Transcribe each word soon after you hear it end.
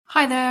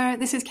Hi there,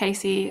 this is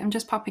Casey. I'm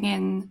just popping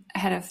in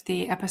ahead of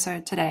the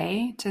episode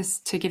today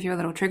to give you a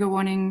little trigger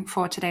warning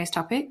for today's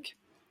topic.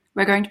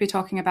 We're going to be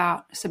talking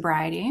about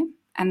sobriety,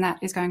 and that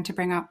is going to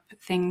bring up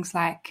things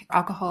like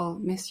alcohol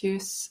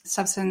misuse,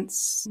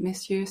 substance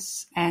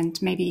misuse,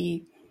 and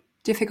maybe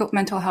difficult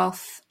mental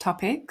health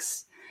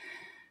topics.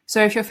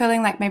 So if you're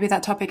feeling like maybe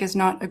that topic is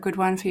not a good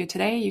one for you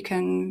today, you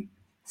can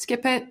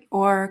skip it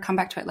or come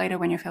back to it later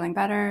when you're feeling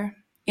better.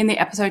 In the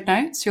episode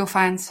notes, you'll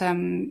find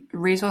some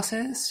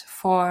resources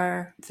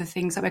for the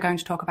things that we're going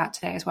to talk about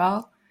today as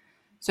well.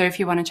 So if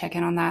you want to check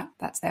in on that,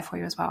 that's there for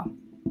you as well.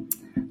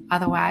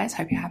 Otherwise,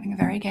 hope you're having a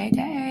very gay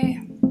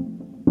day.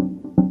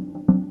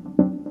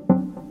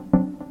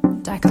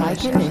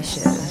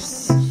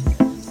 Dykalicious.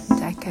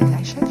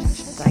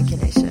 Dykalicious.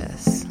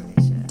 Dykalicious.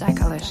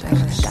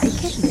 Dykalicious.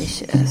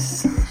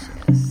 Dykalicious.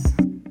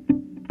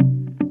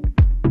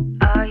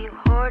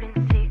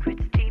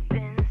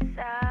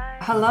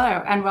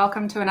 Hello and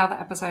welcome to another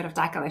episode of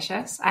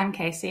Dykalicious. I'm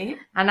Casey.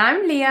 And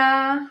I'm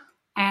Leah.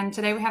 And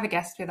today we have a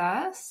guest with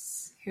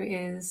us who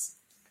is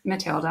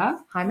Matilda.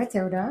 Hi,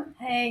 Matilda.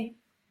 Hey,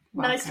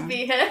 Welcome. nice to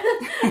be here.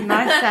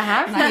 Nice to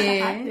have Nice to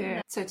you. have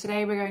you. So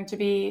today we're going to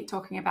be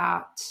talking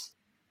about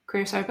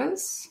queer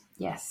sobers,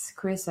 Yes,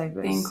 queer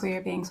sobers. being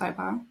queer, being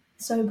sober.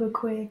 Sober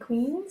queer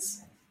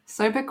queens.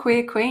 Sober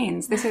queer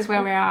queens. This is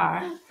where we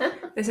are.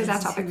 This is our This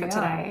is topic who for we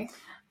today.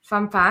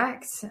 Fun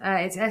fact,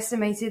 it's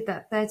estimated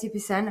that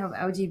 30% of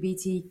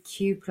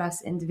LGBTQ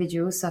plus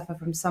individuals suffer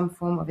from some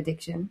form of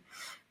addiction,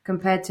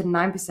 compared to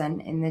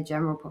 9% in the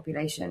general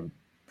population.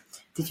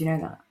 Did you know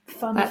that?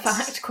 Fun That's-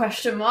 fact,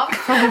 question mark.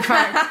 Fun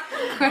fact.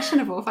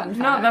 Questionable fun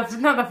fact.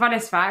 Not the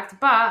funnest fact,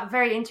 but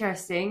very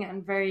interesting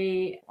and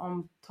very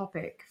on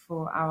topic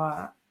for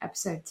our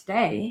episode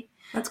today.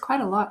 That's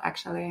quite a lot,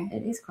 actually.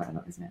 It is quite a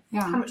lot, isn't it?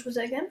 How Yeah. much was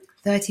it again?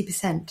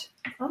 30%.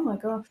 Oh my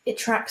god. It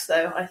tracks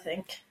though, I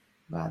think.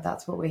 Well,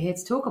 that's what we're here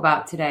to talk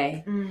about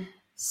today.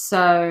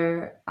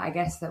 So I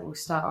guess that we'll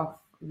start off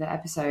the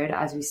episode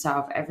as we start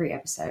off every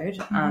episode.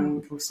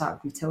 And we'll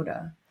start with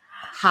Matilda.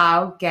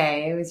 How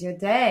gay was your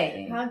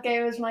day? How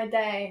gay was my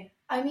day?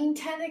 I mean,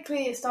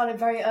 technically it started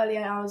very early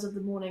hours of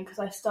the morning because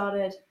I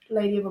started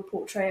Lady of a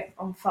Portrait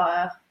on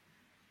Fire.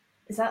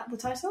 Is that the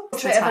title?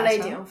 Portrait of a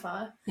Lady title. on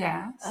Fire.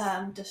 Yes.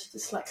 Just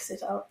dyslex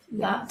it up.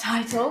 That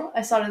title.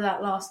 I started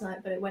that last night,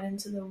 but it went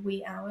into the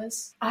wee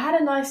hours. I had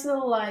a nice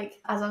little,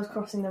 as I was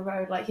crossing the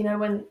road,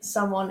 when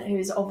someone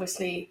who's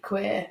obviously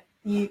queer,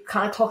 you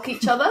kind of clock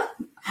each other.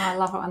 I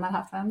love it when that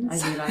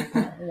happens. I do like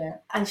that, yeah.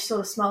 And she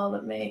sort of smiled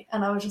at me,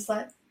 and I was just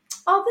like,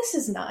 oh, this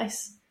is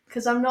nice.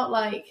 Because I'm not,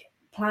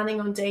 planning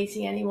on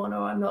dating anyone,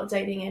 or I'm not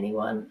dating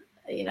anyone,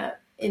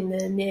 in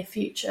the near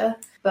future.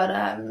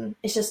 But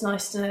it's just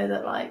nice to know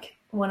that,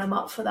 when I'm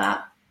up for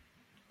that,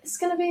 it's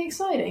going to be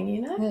exciting,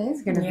 It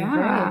is going to be very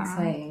Yeah.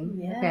 exciting.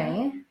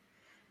 Yeah.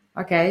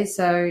 Okay,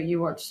 so you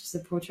watched The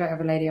Portrait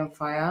of a Lady on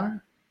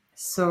Fire,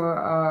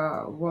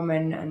 saw a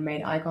woman and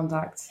made eye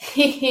contact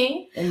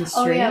in the street.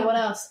 Oh, yeah, what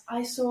else?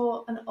 I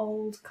saw an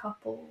old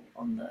couple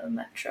on the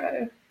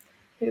metro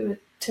who were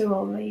two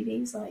old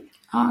ladies,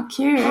 Oh,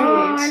 cute.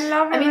 Oh, I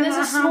love it. I mean, when there's a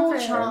that small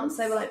happens. chance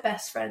they were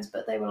best friends,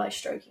 but they were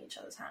stroking each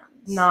other's hands.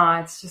 No,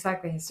 it's just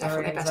like the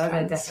historians.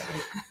 Definitely best They're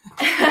friends.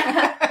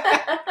 definitely.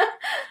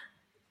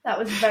 That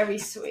was very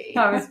sweet.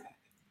 That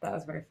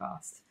was very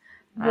fast.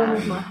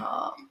 Warmed my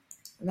heart.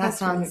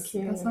 That's really That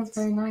cute. sounds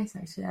very nice,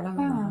 actually. I love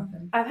when that Yeah.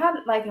 happens. I've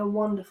had a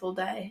wonderful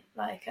day.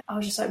 I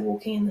was just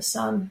walking in the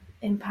sun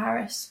in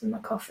Paris with my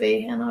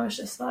coffee, and I was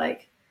just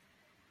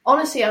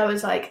honestly, I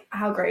was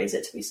how great is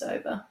it to be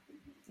sober?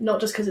 Not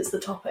just because it's the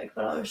topic,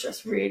 but I was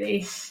just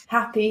really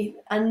happy,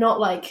 and not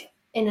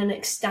in an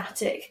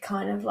ecstatic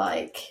kind of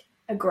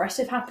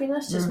aggressive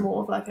happiness, just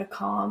more of a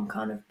calm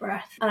kind of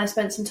breath. And I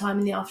spent some time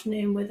in the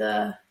afternoon with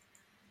a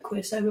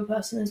queer sober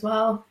person as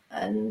well,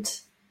 and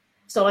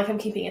it's not like I'm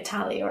keeping a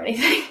tally or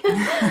anything,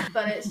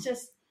 but it's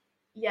just,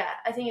 yeah,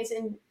 I think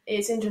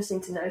it's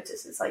interesting to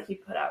notice. It's you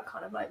put out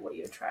kind of what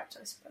you attract,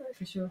 I suppose.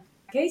 For sure.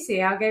 Casey,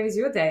 how gay was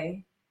your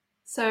day?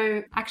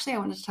 So actually I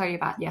wanted to tell you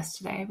about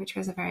yesterday, which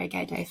was a very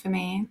gay day for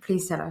me.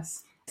 Please tell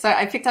us. So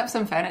I picked up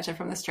some furniture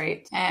from the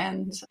street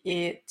and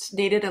it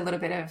needed a little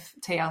bit of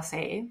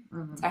TLC.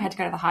 So I had to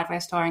go to the hardware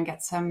store and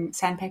get some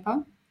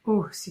sandpaper.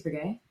 Oh, super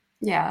gay.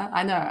 Yeah,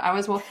 I know. I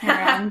was walking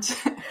around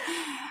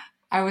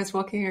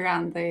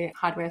the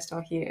hardware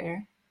store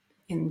here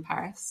in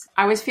Paris.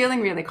 I was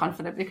feeling really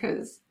confident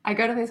because I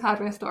go to this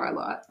hardware store a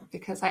lot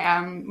because I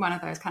am one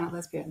of those kind of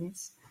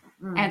lesbians.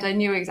 And I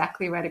knew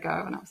exactly where to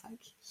go, and I was like,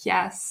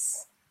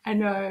 yes, I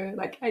know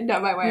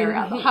my way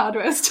around the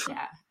hardware store.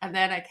 Yeah. And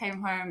then I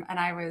came home and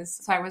I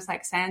was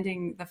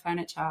sanding the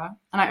furniture,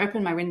 and I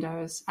opened my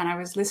windows and I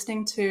was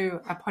listening to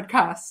a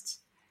podcast.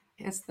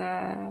 It's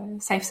the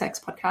Safe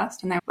Sex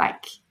podcast, and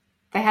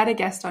they had a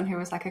guest on who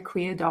was a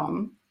queer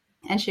dom,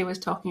 and she was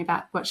talking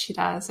about what she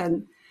does.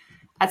 And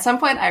at some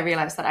point I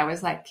realized that I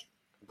was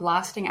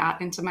blasting out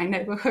into my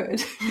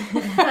neighborhood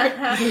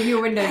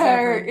Your windows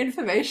her open.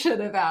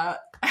 information about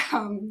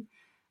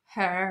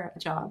her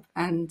job.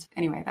 And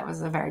anyway, that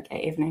was a very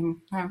gay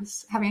evening. I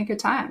was having a good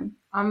time.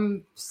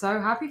 I'm so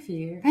happy for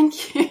you.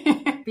 Thank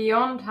you.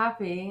 Beyond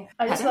happy.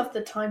 I just love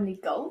the timely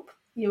gulp.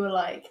 You were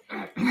like,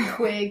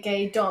 queer,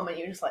 gay, dom, and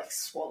you just like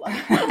swallow.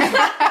 But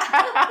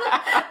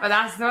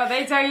that's what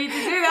they tell you to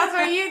do. That's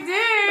what you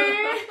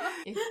do.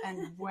 If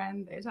and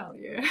when they tell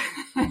you.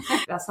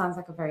 That sounds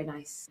like a very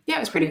nice. Yeah, it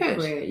was pretty good.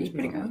 queer It was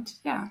pretty evening. good.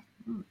 Yeah.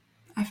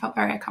 I felt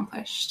very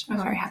accomplished. I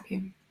was very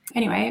happy.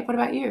 Anyway, what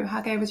about you?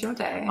 How gay was your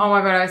day? Oh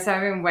my god,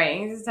 I've been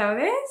waiting to tell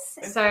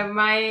this. So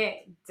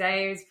my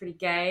day was pretty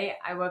gay.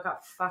 I woke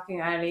up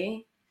fucking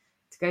early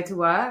to go to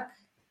work.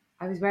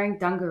 I was wearing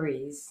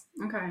dungarees.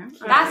 Okay.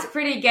 That's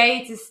pretty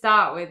gay to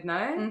start with, no?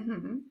 Mm-hmm.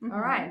 Mm-hmm. All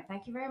right,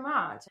 thank you very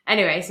much.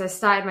 Anyway, so I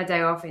started my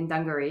day off in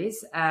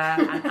dungarees.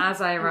 And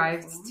as I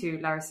arrived to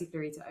La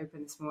Recyclerie to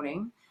open this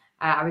morning,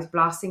 I was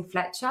blasting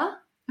Fletcher.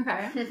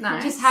 Okay.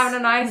 Nice. Just having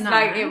a nice,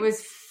 like, it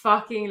was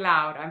fucking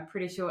loud. I'm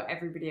pretty sure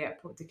everybody at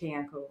Port de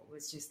Clignancourt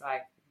was just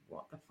like,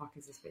 what the fuck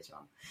is this bitch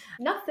on?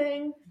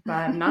 Nothing.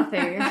 But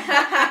nothing.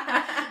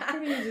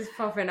 You're just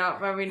popping up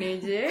when we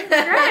need you.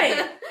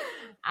 Great.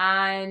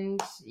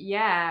 And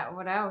yeah,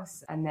 what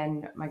else? And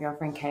then my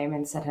girlfriend came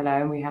and said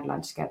hello and we had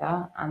lunch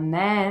together. And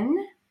then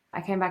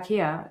I came back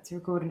here to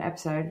record an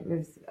episode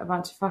with a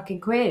bunch of fucking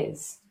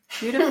queers.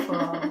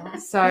 Beautiful.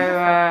 So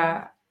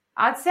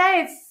I'd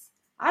say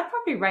I'd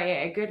probably rate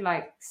it a good,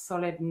 like,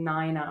 solid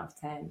 9 out of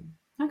 10.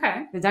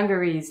 Okay. The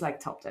dungarees, like,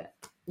 topped it.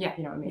 Yeah.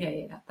 You know what I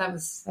mean? Yeah.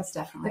 That's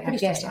definitely They're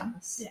pretty extra gay.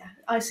 stars. Yeah,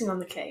 icing on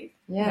the cake.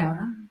 Yeah.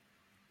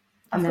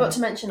 I And forgot then- to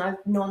mention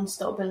I've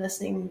non-stop been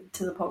listening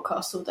to the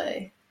podcast all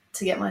day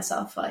to get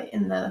myself like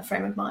in the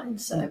frame of mind.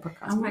 So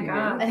Oh my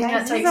God. I think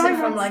that Thank takes you it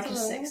so from much. like a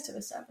 6 to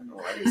a 7,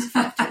 or at least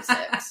 5 to a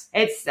 6.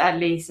 It's at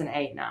least an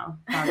 8 now.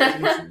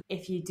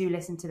 If you do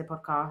listen to the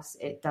podcast,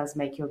 it does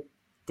make your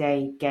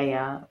day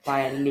gayer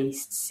by at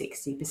least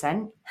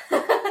 60%.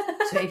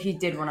 So if you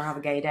did want to have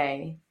a gay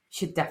day, you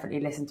should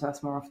definitely listen to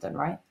us more often,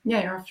 right?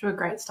 Yeah, you're off to a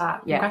great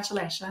start. Yeah.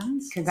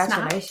 Congratulations.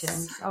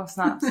 Congratulations. Snaps. Oh,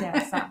 snaps.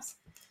 Yeah, snaps.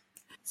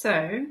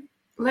 So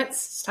let's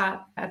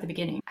start at the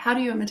beginning. How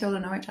do you and Matilda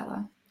know each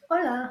other?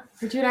 Hola.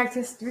 Would you like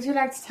to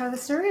tell the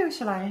story or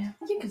shall I?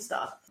 You can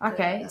start.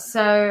 Okay,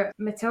 so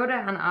Matilda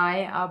and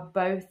I are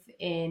both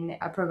in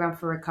a program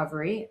for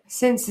recovery.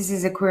 Since this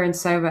is a Queer and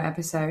Sober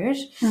episode,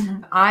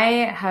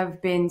 I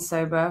have been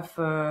sober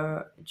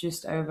for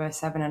just over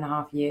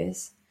 7.5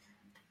 years.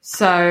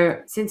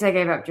 So since I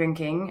gave up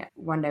drinking,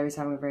 one day I was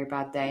having a very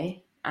bad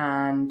day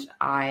and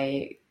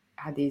I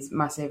had these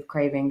massive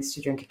cravings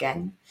to drink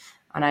again.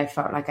 And I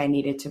felt like I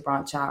needed to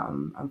branch out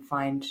and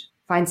find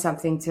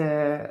something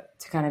to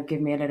kind of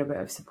give me a little bit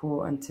of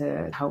support and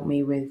to help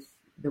me with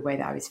the way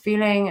that I was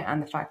feeling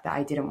and the fact that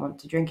I didn't want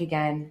to drink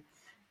again.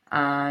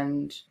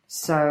 And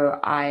so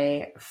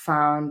I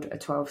found a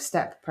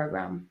 12-step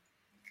program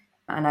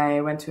and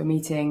I went to a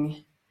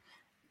meeting.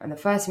 And the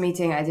first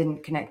meeting I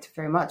didn't connect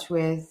very much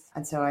with,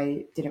 and so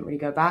I didn't really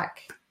go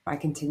back. I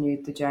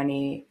continued the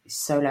journey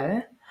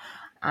solo.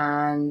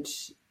 And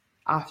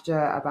after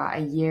about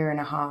 1.5 years,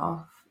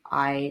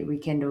 I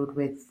rekindled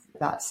with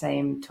that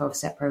same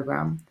 12-step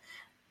program.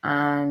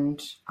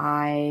 And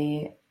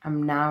I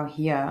am now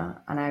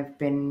here, and I've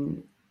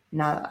been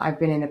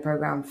in the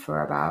program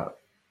for about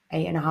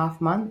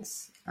 8.5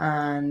 months.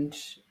 And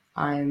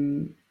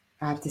I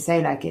have to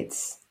say, like,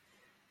 it's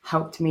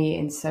helped me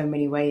in so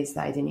many ways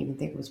that I didn't even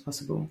think was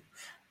possible.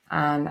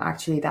 And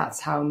actually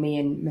that's how me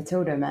and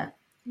Matilda met.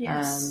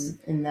 Yes.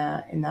 In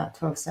that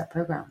 12-step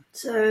program.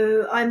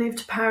 So I moved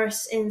to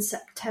Paris in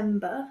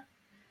September.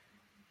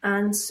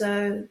 And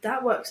so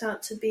that works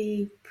out to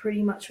be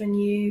pretty much when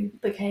you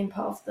became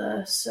part of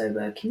the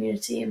sober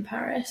community in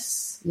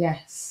Paris.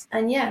 Yes.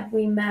 And yeah,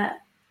 we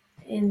met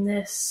in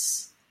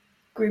this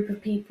group of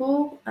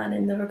people and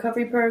in the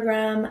recovery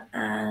program,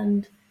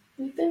 and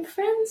we've been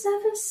friends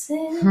ever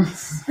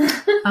since.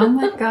 Oh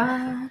my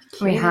God.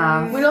 We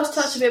have. We lost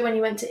touch a bit when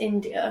you went to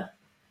India,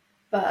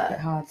 but A bit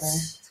hard though.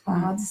 It's quite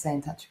hard to stay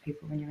in touch with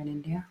people when you're in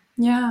India.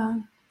 Yeah.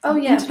 oh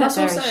yeah, plus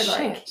Internet also there is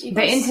like shit. you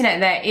The guys- internet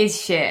there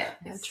is shit.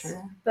 Yeah,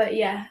 true. But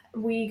yeah,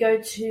 we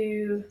go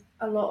to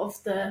a lot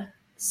of the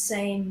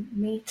same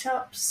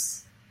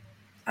meetups,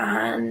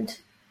 and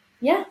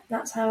yeah,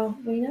 that's how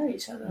we know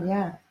each other.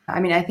 Yeah. I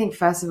mean, I think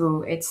first of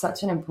all, it's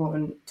such an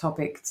important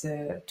topic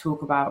to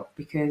talk about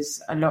because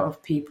a lot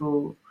of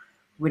people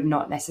would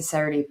not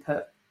necessarily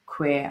put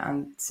queer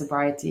and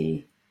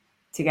sobriety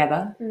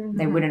together.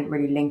 They wouldn't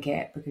really link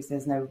it because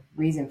there's no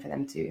reason for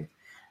them to.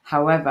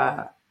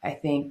 However, I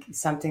think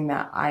something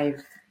that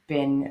I've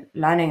been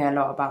learning a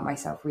lot about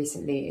myself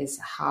recently is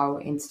how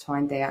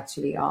intertwined they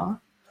actually are.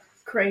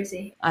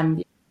 Crazy.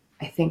 And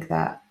I think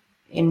that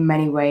in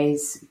many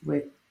ways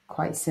we're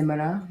quite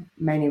similar,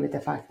 mainly with the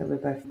fact that we're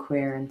both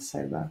queer and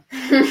sober.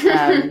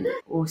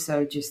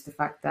 Also just the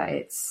fact that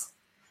it's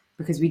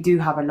because we do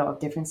have a lot of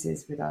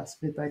differences with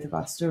both of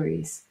our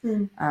stories,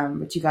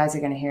 which you guys are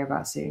going to hear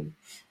about soon.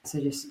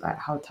 So just like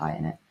how tight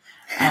in it.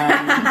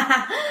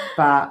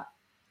 But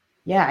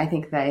yeah, I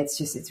think that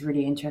it's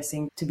really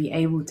interesting to be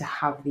able to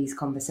have these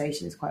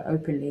conversations quite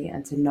openly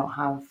and to not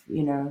have,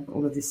 you know,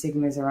 all of the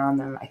stigmas around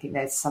them. I think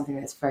that's something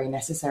that's very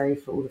necessary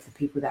for all of the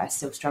people that are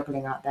still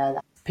struggling out there,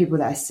 that people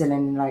that are still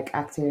in like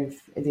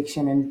active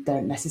addiction and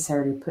don't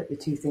necessarily put the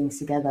two things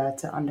together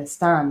to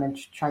understand and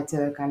try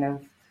to kind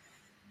of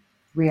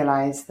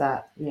realize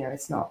that, you know,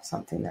 it's not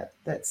something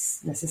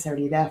that's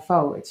necessarily their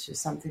fault. It's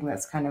just something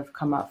that's kind of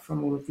come up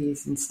from all of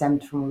these and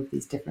stemmed from all of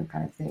these different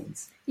kind of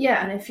things.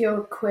 Yeah, and if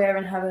you're queer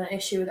and have an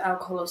issue with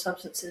alcohol or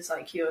substances,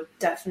 like, you're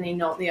definitely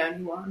not the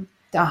only one.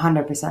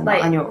 100%,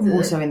 Like, and you're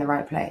also in the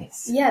right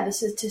place. Yeah, the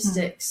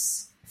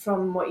statistics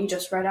from what you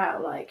just read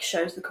out, like,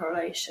 shows the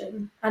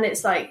correlation. And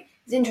it's like,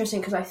 it's interesting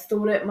because I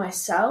thought it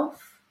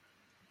myself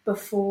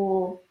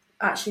before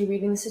actually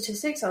reading the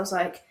statistics. I was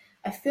like,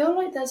 I feel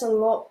like there's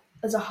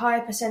a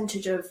higher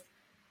percentage of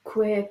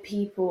queer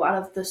people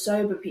out of the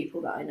sober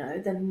people that I know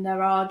than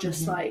there are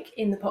just like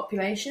in the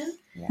population.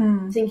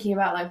 Thinking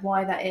about like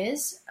why that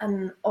is,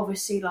 and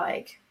obviously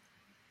like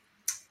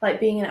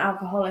being an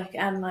alcoholic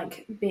and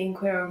like being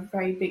queer are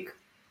very big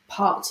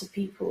parts of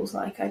people's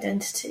like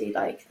identity.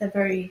 Like, they're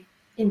very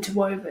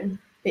interwoven.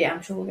 But yeah,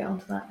 I'm sure we'll get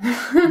onto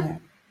that.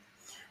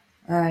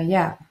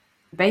 Yeah.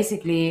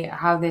 Basically,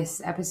 how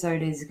this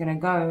episode is going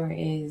to go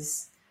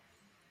is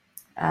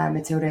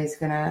Matilda is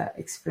going to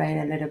explain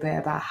a little bit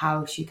about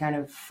how she kind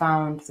of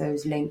found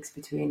those links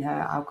between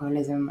her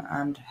alcoholism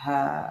and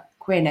her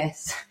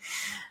queerness,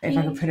 if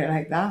I could put it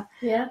like that.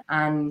 Yeah.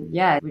 And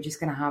yeah, we're just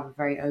going to have a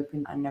very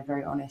open and a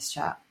very honest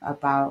chat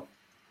about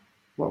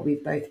what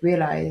we've both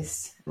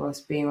realised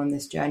whilst being on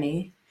this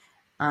journey.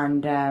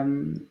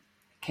 And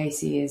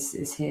Casey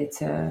is here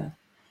to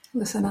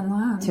listen and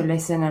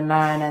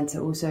learn, and to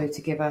also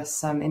to give us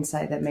some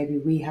insight that maybe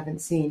we haven't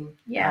seen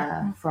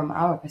from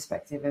our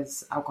perspective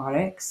as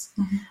alcoholics,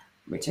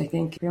 which I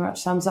think pretty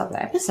much sums up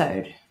the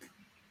episode,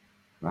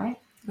 right?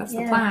 That's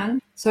the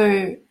plan.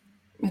 So,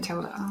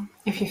 Matilda,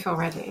 if you feel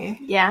ready,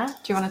 do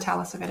you want to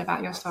tell us a bit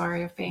about your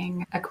story of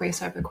being a queer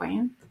sober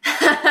queen?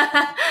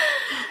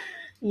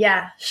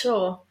 Yeah,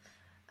 sure.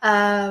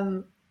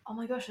 Oh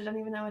my gosh, I don't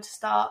even know where to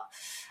start.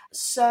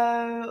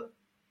 So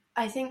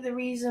I think the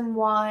reason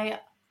why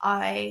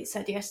I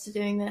said yes to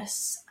doing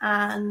this,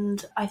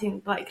 and I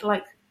think like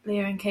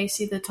Leah and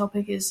Casey, the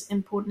topic is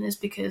important, is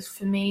because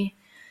for me,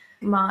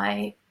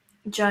 my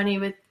journey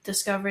with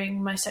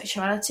discovering my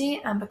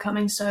sexuality and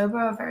becoming sober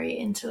are very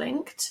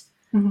interlinked,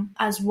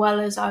 as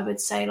well as I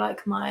would say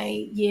like my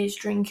years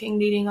drinking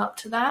leading up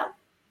to that,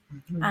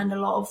 and a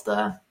lot of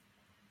the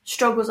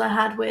struggles I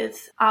had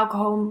with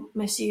alcohol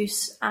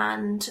misuse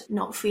and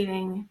not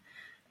feeling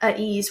at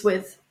ease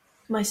with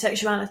my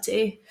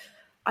sexuality.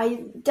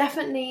 I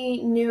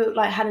definitely knew,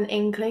 like, had an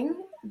inkling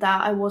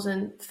that I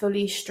wasn't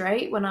fully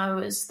straight when I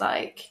was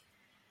like,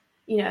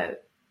 you know,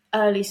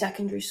 early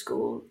secondary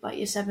school, like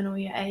year 7 or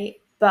year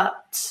 8.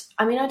 But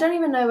I mean, I don't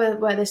even know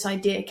where this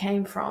idea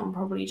came from,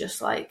 probably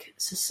just like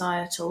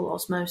societal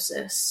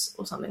osmosis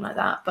or something like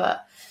that.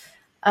 But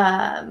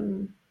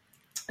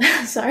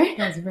sorry,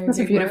 that's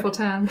a beautiful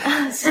term.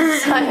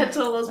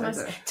 Societal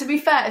osmosis. To be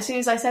fair, as soon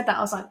as I said that,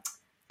 I was like,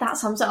 that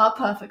sums it up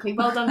perfectly.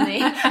 Well done,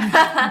 me.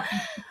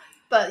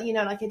 But, you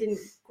know, like, I didn't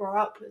grow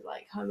up with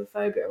like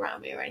homophobia around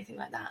me or anything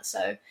like that.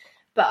 So,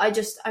 but I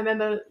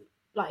remember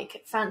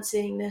like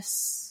fancying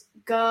this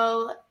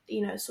girl,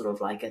 you know, sort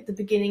of like at the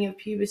beginning of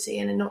puberty,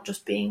 and not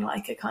just being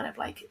like a kind of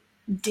like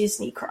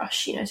Disney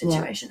crush, you know,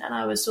 situation. Yeah. And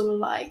I was sort of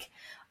like,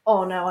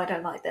 oh no, I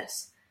don't like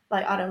this.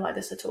 Like, I don't like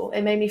this at all.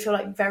 It made me feel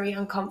like very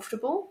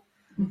uncomfortable.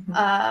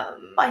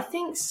 I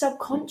think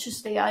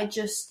subconsciously I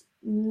just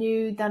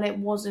knew that it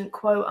wasn't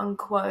quote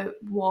unquote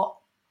what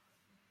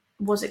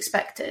was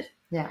expected.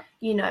 Yeah.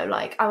 You know,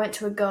 like, I went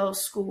to a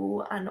girls'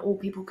 school and all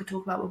people could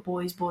talk about were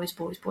boys.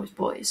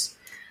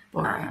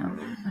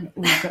 An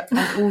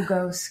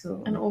all-girls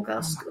school. An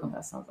all-girls school. God,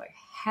 that sounds like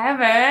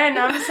heaven.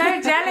 I'm so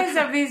jealous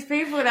of these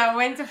people that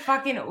went to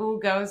fucking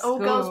all-girls school.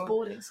 All-girls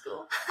boarding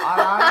school.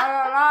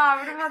 I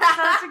would have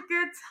had such a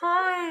good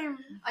time.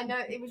 I know,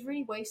 it was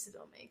really wasted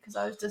on me because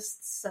I was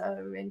just so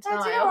into it. You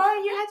know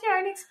what? You had your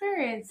own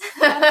experience.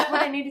 That's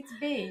what it needed to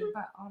be.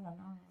 But I don't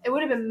know. It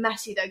would have been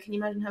messy, though. Can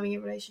you imagine having a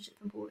relationship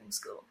in boarding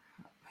school?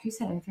 Who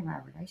said anything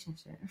about a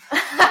relationship?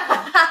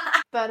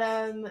 But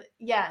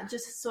yeah,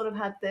 just sort of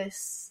had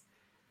this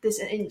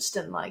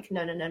instant like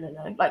no,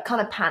 like kind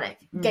of panic,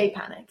 gay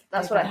panic.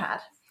 That's what I had.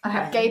 I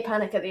had gay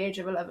panic at the age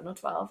of 11 or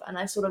 12, and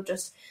I sort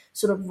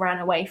of ran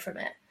away from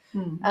it.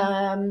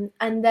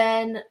 And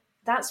then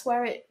that's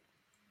where it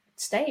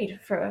stayed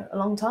for a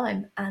long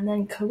time. And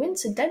then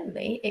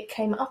coincidentally, it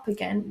came up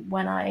again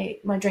when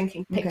my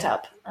drinking picked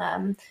up.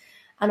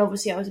 And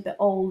obviously I was a bit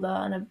older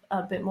and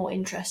a bit more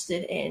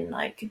interested in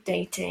like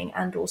dating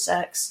and or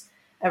sex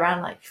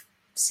around like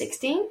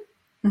 16.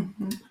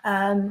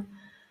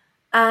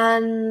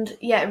 And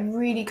yeah, it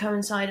really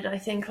coincided. I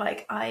think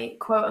like I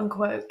quote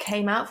unquote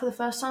came out for the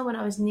first time when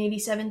I was nearly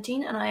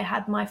 17, and I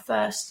had my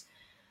first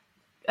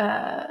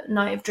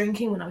night of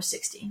drinking when I was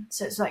 16.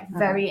 So it's like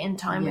very in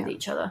time with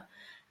each other.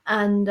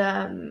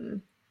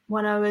 And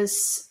when I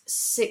was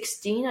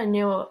 16, I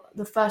knew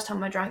the first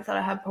time I drank that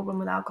I had a problem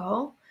with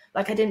alcohol.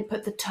 Like, I didn't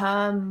put the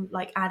term,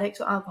 like,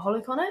 addict or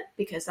alcoholic on it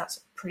because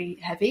that's pretty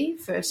heavy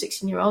for a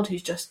 16-year-old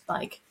who's just,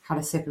 like... Had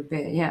a sip of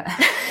beer, yeah.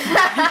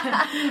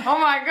 Oh,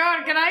 my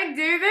God, can I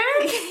do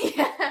this?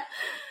 Yeah.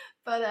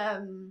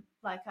 But,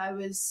 like, I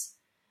was...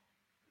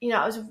 You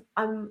know,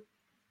 I'm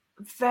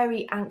a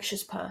very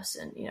anxious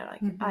person, you know.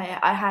 Like,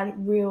 I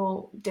had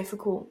real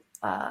difficult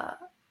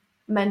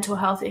mental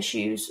health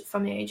issues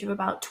from the age of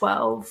about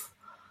 12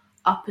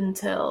 up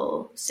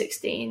until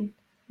 16.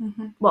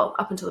 Well,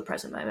 up until the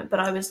present moment, but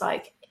I was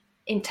like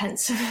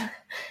intense.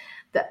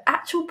 The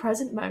actual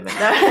present moment,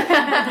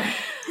 though,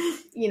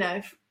 you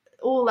know,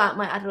 all that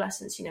my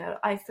adolescence, you know,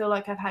 I feel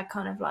like I've had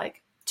kind of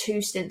like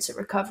 2 stints at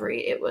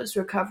recovery. It was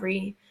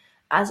recovery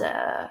as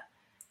a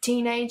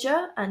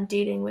teenager and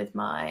dealing with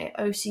my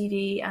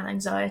OCD and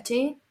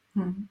anxiety,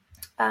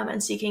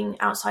 and seeking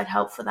outside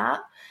help for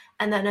that,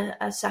 and then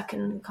a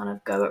second kind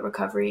of go at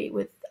recovery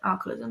with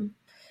alcoholism.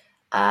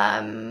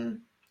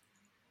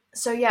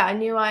 So yeah, I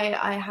knew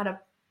I had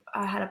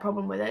a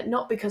problem with it,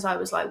 not because I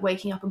was like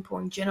waking up and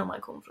pouring gin on my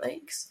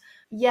cornflakes.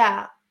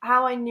 Yeah,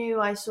 how I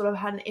knew I sort of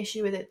had an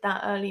issue with it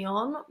that early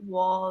on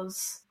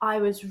was I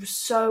was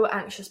so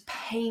anxious,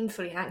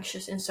 painfully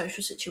anxious in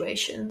social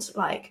situations.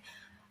 Like,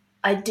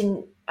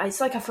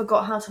 it's like I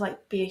forgot how to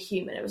like be a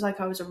human. It was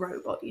like I was a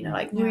robot, you know,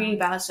 like really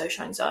bad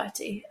social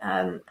anxiety.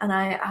 And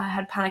I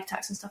had panic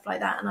attacks and stuff like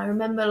that. And I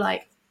remember,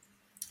 like,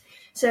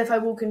 so if I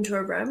walk into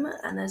a room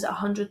and there's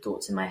 100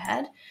 thoughts in my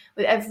head,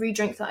 with every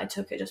drink that I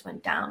took, it just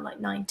went down like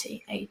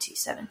 90, 80,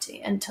 70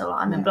 until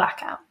I'm in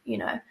blackout, you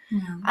know?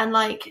 And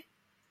like,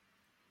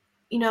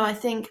 you know, I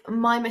think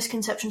my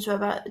misconceptions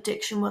about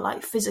addiction were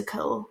like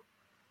physical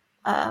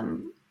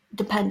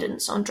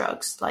dependence on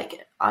drugs.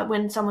 Like,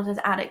 when someone says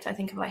addict, I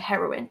think of like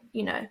heroin,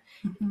 you know?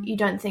 You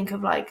don't think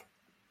of like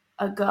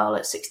a girl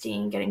at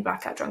 16 getting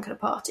blackout drunk at a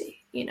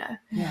party, you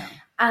know?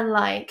 And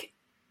like,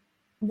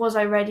 was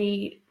I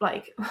ready?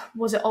 Like,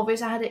 was it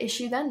obvious I had an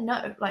issue then?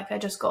 No. Like, I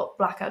just got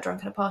blackout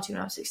drunk at a party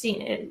when I was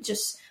 16.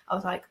 I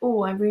was like,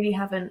 oh, I really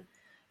haven't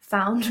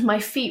found my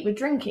feet with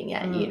drinking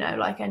yet, you know?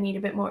 Like, I need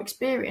a bit more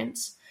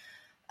experience.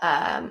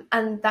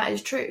 And that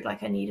is true.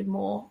 Like, I needed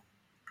more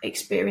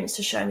experience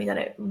to show me that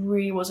it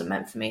really wasn't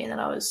meant for me and that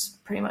I was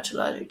pretty much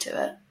allergic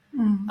to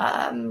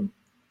it.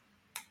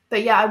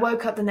 But yeah, I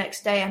woke up the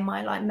next day and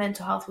my like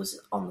mental health was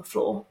on the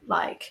floor.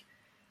 Like,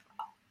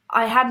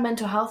 I had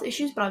mental health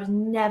issues, but I was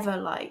never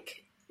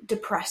like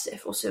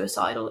depressive or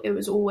suicidal. It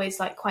was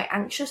always like quite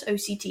anxious,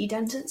 OCD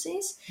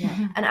tendencies.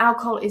 And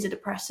alcohol is a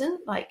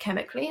depressant, like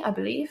chemically, I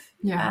believe.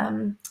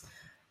 And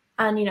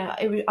you know,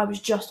 I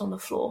was just on the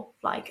floor.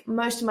 Like,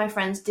 most of my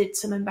friends did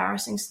some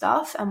embarrassing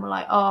stuff and were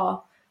like,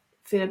 oh,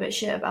 feel a bit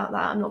shit about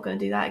that. I'm not going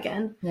to do that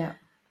again.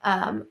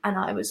 And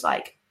I was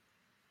like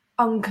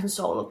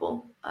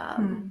unconsolable.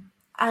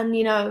 And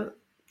you know,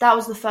 that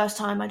was the first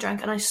time I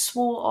drank, and I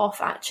swore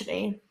off,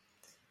 actually,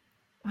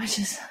 which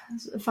is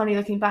funny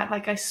looking back.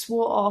 Like, I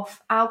swore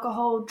off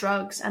alcohol,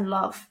 drugs, and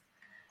love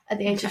at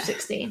the age of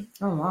 16.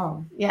 Oh,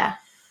 wow. Yeah.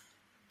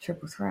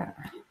 Triple threat.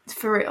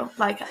 For real.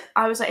 Like,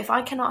 I was like, if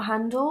I cannot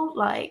handle,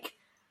 like,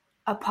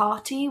 a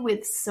party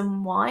with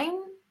some wine,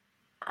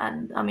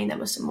 and, I mean, there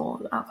was some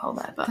more alcohol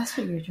there, but... That's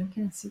what you were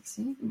drinking at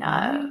 16?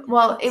 No.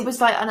 Well, it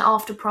was, like, an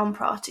after-prom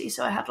party,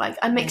 so I had, like...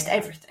 I mixed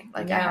everything.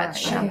 Like, I had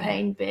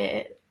champagne,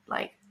 beer,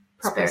 like,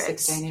 proper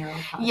spirits.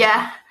 16-year-old party.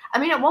 Yeah. I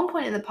mean, at one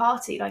point in the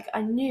party, like,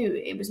 I knew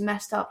it was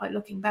messed up, like,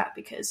 looking back,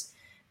 because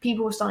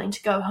people were starting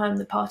to go home,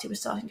 the party was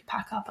starting to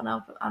pack up, and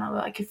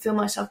I could feel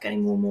myself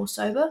getting more and more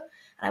sober,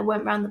 and I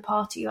went around the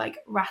party, like,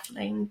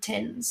 rattling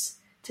tins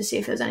to see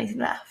if there was anything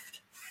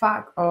left.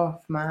 Fuck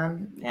off,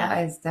 man. Yeah.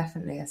 That is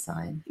definitely a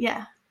sign.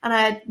 Yeah. And I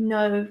had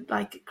no,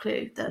 like,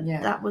 clue that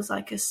that was,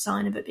 like, a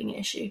sign of it being an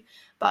issue.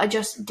 But I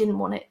just didn't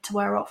want it to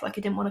wear off. Like,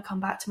 I didn't want to come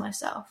back to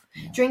myself.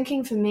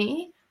 Drinking, for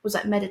me, was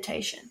like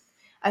meditation.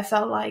 I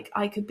felt like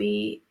I could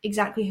be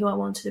exactly who I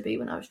wanted to be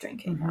when I was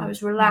drinking. I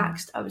was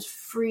relaxed. I was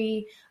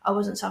free. I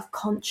wasn't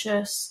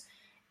self-conscious.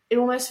 It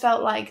almost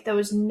felt like there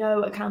was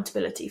no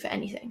accountability for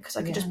anything because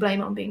I could just blame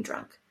it on being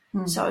drunk.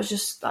 So I was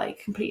just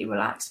like completely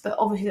relaxed. But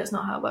obviously that's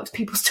not how it works.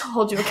 People still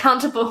hold you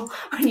accountable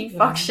when you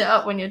fuck shit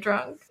up when you're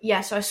drunk.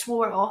 Yeah, so I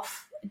swore it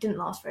off. It didn't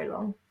last very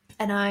long.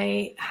 And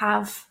I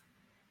have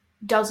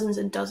dozens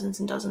and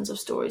dozens and dozens of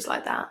stories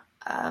like that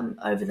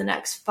over the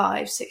next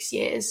 5-6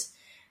 years.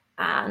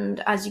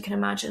 And as you can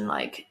imagine,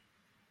 like,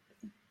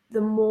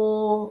 the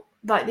more,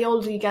 like, the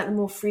older you get, the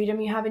more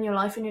freedom you have in your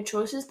life and your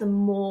choices, the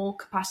more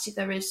capacity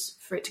there is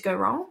for it to go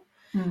wrong.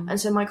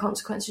 And so my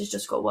consequences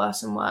just got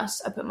worse and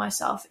worse. I put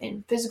myself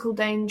in physical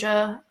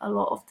danger a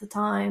lot of the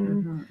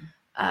time.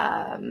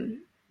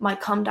 My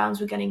come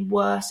downs were getting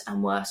worse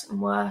and worse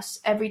and worse.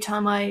 Every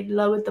time I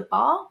lowered the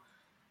bar,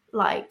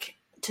 like,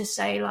 to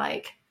say,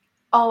 like,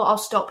 oh, I'll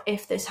stop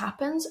if this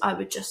happens, I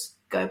would just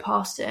go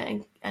past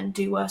it and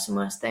do worse and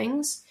worse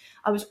things.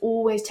 I was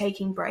always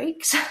taking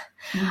breaks.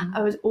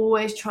 I was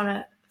always trying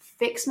to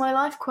fix my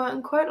life, quote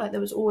unquote. Like,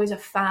 there was always a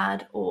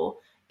fad, or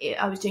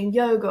I was doing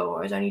yoga, or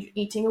I was only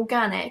eating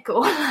organic,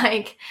 or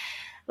like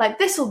like,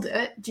 this will do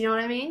it. Do you know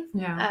what I mean?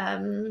 Yeah.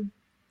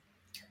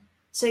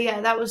 So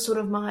yeah, that was sort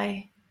of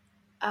my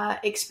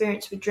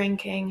experience with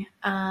drinking,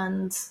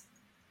 and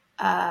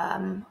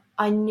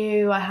I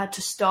knew I had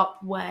to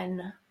stop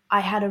when I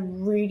had a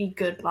really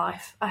good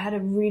life. I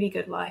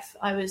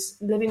was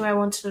living where I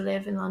wanted to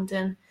live in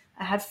London.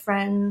 I had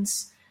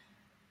friends.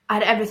 I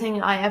had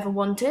everything I ever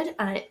wanted,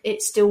 and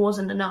it still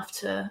wasn't enough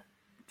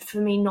for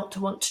me not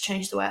to want to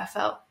change the way I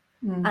felt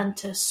and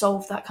to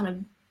solve that kind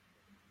of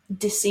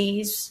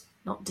dis-ease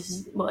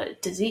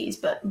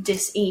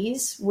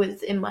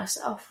within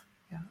myself.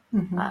 Yeah.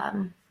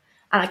 And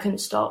I couldn't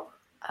stop.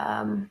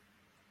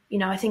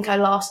 I think I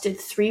lasted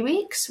 3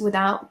 weeks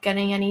without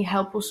getting any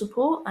help or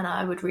support, and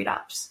I would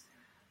relapse.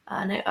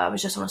 And I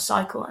was just on a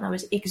cycle, and I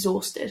was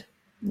exhausted.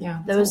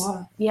 Yeah, there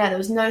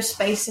was no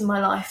space in my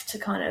life to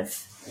kind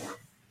of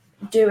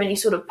do any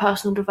sort of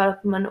personal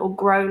development or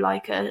grow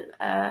like an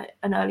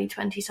early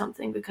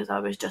 20-something, because I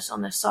was just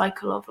on this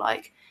cycle of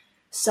like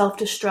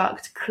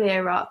self-destruct,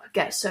 clear up,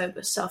 get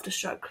sober,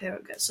 self-destruct, clear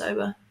up, get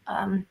sober.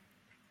 And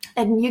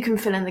you can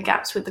fill in the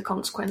gaps with the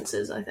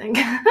consequences, I think.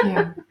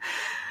 Yeah.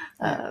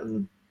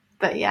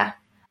 But yeah.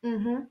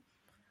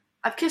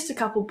 I've kissed a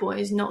couple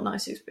boys, not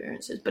nice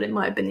experiences, but it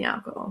might have been the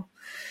alcohol.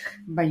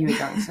 But you were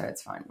drunk, so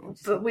it's fine.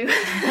 But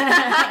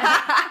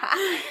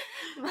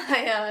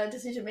my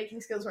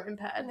decision-making skills were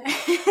impaired.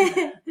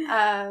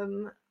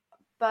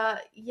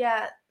 But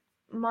yeah,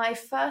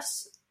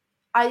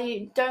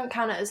 I don't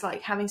count it as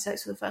like having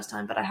sex for the first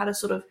time, but I had a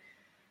sort of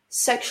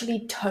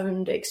sexually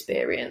toned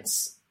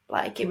experience.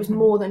 Like, it was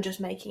more than just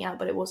making out,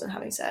 but it wasn't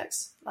having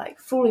sex. Like,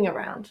 fooling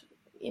around,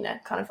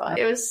 kind of vibe.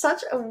 It was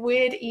such a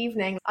weird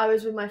evening. I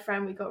was with my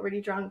friend, we got really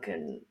drunk,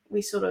 and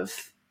we sort of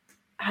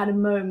had a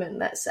moment,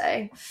 let's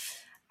say.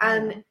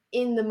 And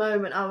in the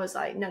moment, I was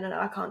like, no,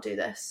 I can't do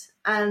this.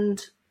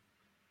 And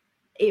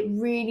it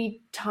really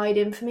tied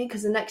in for me,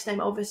 because the next day,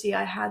 obviously,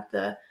 I had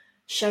the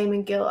shame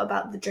and guilt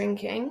about the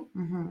drinking,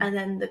 and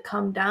then the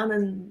come down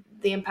and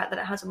the impact that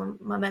it has on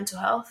my mental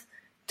health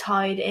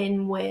tied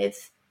in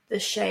with the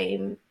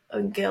shame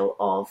and guilt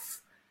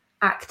of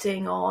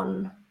acting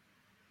on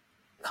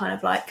kind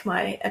of like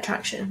my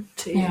attraction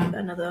to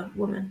another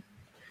woman.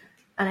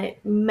 And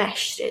it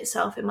meshed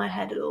itself in my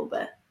head a little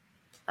bit.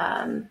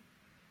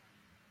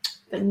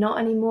 But not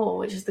anymore,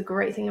 which is the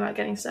great thing about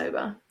getting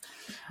sober.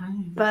 Nice.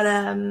 But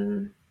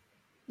and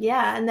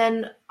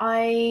then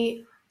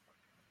I,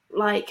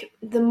 like,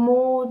 the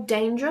more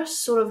dangerous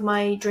sort of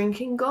my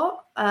drinking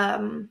got,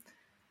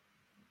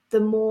 the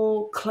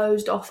more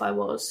closed off I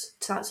was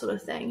to that sort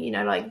of thing.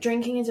 Like,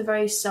 drinking is a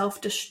very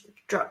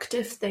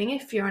self-destructive thing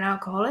if you're an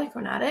alcoholic or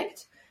an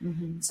addict.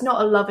 It's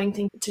not a loving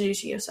thing to do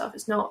to yourself.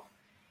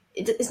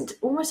 It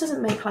almost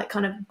doesn't make like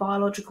kind of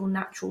biological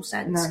natural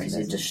sense, because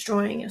you're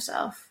destroying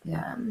yourself.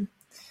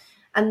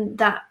 And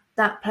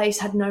that place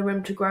had no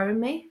room to grow in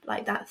me.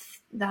 Like that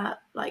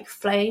like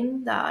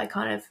flame that I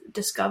kind of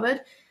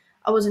discovered,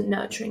 I wasn't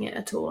nurturing it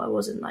at all. I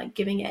wasn't like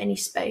giving it any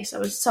space. I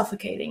was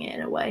suffocating it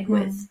in a way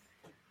with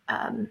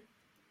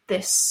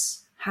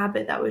this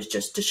habit that was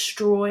just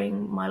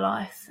destroying my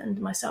life and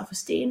my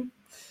self-esteem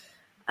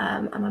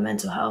and my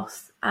mental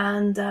health.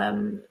 And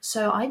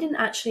so I didn't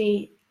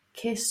actually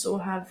kiss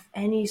or have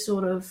any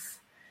sort of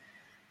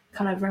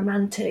kind of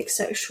romantic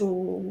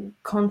sexual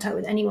contact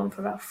with anyone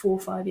for about 4 or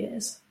 5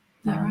 years.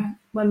 Right.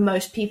 When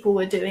most people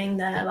were doing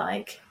their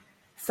like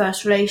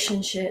first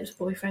relationships,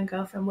 boyfriend,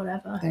 girlfriend,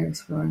 whatever. They're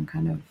exploring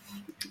kind of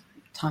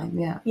time,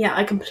 Yeah,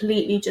 I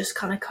completely just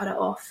kind of cut it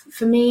off.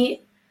 For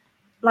me,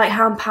 like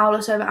how I'm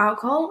powerless over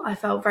alcohol, I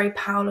felt very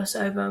powerless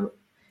over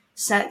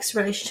sex,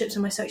 relationships,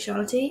 and my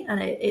sexuality, and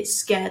it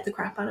scared the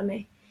crap out of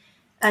me.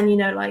 And,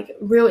 like,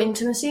 real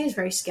intimacy is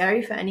very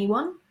scary for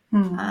anyone,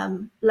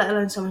 let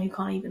alone someone who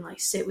can't even, like,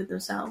 sit with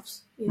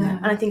themselves,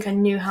 And I think I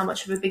knew how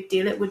much of a big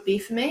deal it would be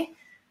for me,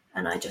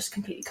 and I just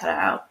completely cut it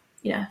out,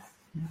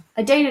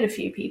 I dated a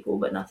few people,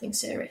 but nothing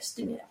serious,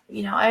 didn't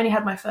you? I only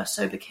had my first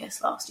sober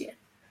kiss last year.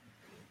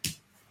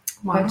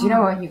 Wow. But do you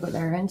know what? You got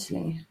there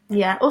eventually.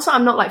 Yeah. Also,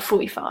 I'm not, like,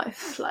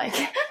 45. Like,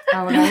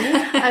 how old are you?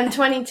 I'm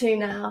 22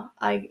 now.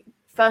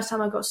 First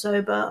time I got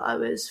sober, I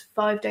was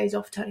 5 days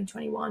off turning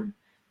 21.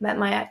 Met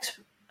my ex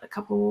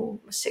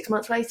 6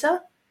 months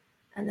later,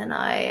 and then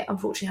I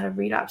unfortunately had a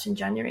relapse in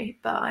January,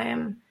 but I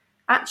am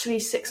actually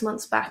 6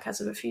 months back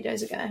as of a few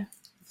days ago.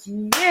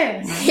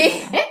 Yes.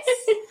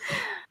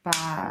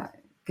 But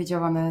good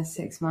job on the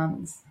 6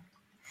 months.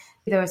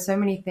 There were so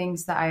many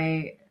things that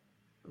I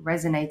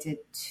resonated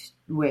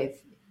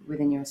with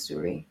within your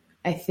story.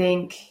 I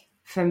think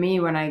for me,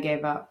 when I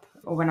gave up,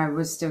 or when I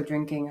was still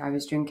drinking, I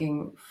was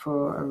drinking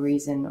for a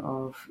reason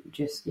of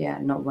just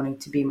not wanting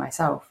to be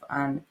myself.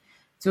 And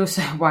it's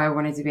also why I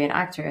wanted to be an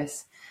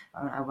actress.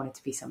 I wanted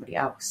to be somebody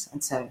else.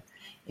 And so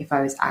if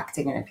I was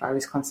acting and if I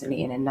was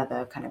constantly in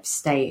another kind of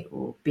state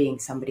or being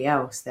somebody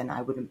else, then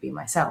I wouldn't be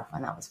myself.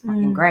 And that was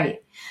fucking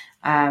great.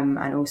 And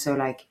also,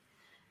 like,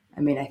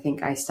 I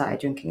think I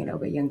started drinking a little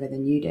bit younger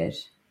than you did.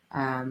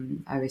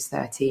 I was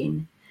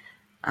 13.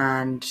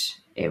 And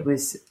it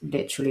was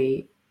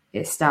literally,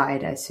 it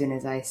started as soon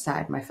as I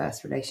started my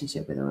first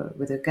relationship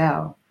with a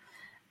girl.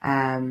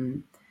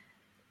 And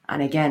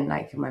again,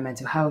 like my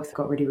mental health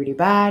got really, really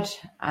bad.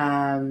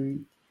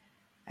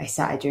 I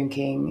started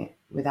drinking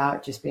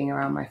without just being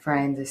around my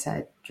friends. I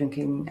started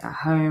drinking at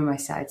home. I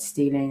started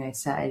stealing. I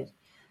started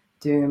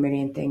doing a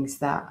million things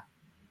that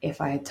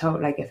if I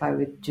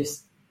would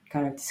just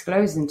kind of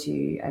disclose them to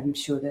you, I'm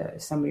sure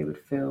that somebody would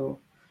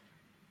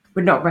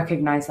not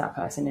recognize that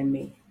person in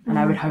me. And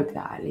I would hope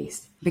that, at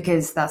least,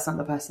 because that's not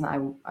the person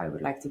I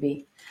would like to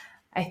be.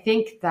 I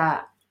think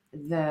that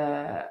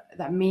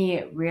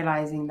me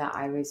realizing that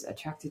I was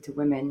attracted to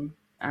women,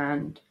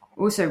 and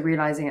also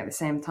realizing at the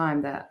same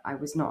time that I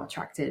was not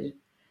attracted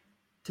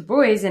to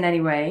boys in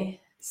any way,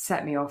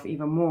 set me off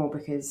even more,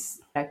 because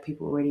like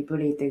people already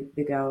bullied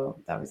the girl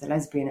that was a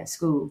lesbian at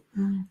school.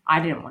 I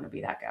didn't want to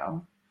be that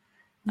girl.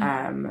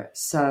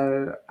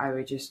 So I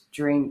would just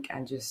drink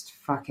and just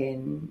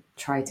fucking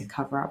try to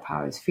cover up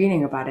how I was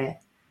feeling about it.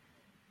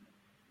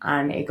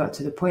 And it got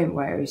to the point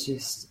where it was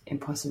just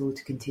impossible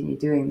to continue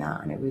doing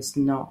that. And it was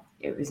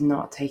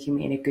not taking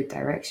me in a good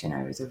direction.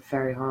 I was a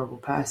very horrible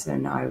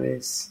person. I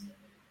was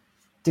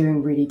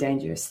doing really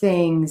dangerous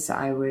things.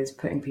 I was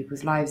putting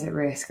people's lives at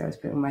risk. I was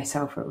putting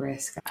myself at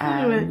risk.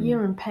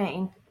 You're in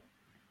pain.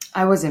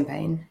 I was in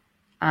pain.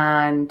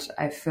 And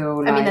I feel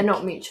like... I mean, they're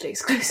not mutually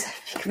exclusive.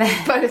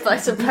 Both, I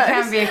suppose. You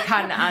can be a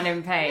cunt and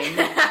in pain.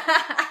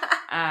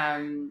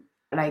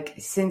 Like,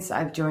 since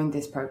I've joined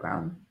this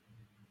program,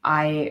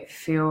 I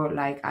feel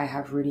like I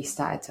have really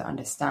started to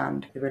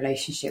understand the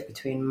relationship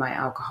between my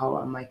alcohol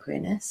and my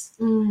queerness.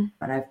 And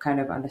I've kind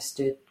of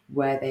understood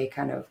where they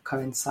kind of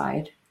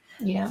coincide.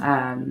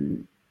 Yeah.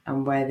 And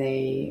where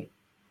they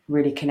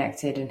really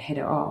connected and hit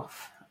it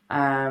off.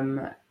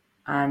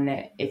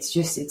 And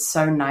it's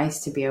so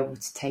nice to be able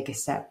to take a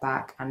step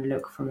back and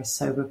look from a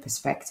sober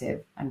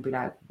perspective and be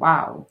like,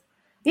 wow,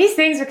 these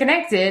things are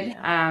connected.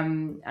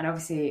 And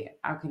obviously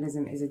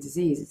alcoholism is a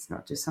disease. It's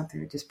not just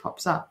something that just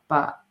pops up,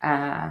 but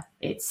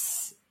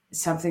it's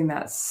something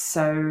that's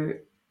so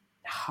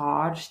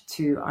hard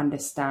to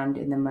understand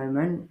in the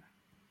moment.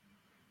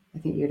 I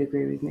think you'd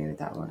agree with me with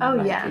that one. Oh,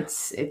 like, yeah.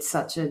 It's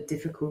such a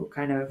difficult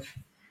kind of...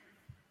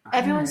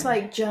 Everyone's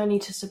like journey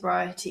to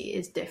sobriety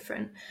is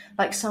different.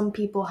 Like some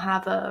people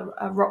have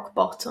a rock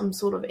bottom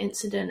sort of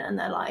incident and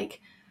they're like,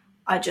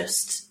 I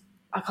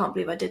can't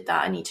believe I did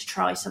that. I need to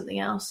try something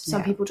else.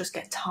 Some people just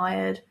get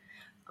tired.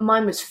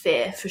 Mine was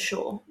fear for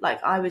sure. Like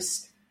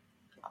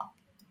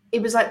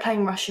it was like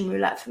playing Russian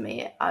roulette for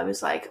me. I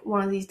was like,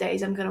 one of these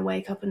days I'm going to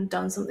wake up and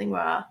done something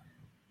where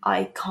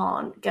I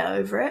can't get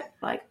over it.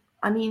 Like,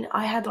 I mean,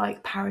 I had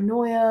like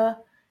paranoia,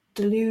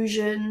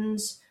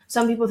 delusions.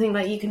 Some people think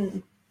like you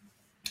can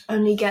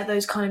only get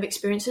those kind of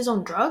experiences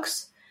on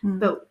drugs.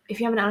 But if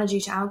you have an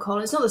allergy to alcohol,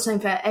 it's not the same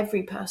for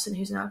every person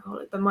who's an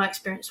alcoholic. But my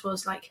experience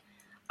was like,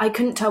 I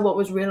couldn't tell what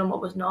was real and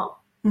what was not.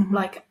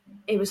 Like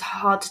it was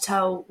hard to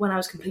tell when I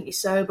was completely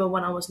sober,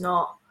 when I was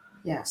not.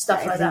 Yeah,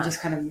 stuff like that.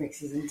 Just kind of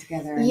mixes in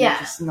together, and you're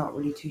just not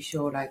really too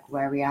sure like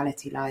where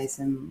reality lies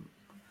and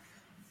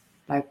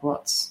like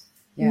what's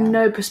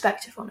no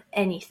perspective on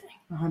anything.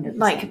 100%.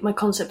 Like my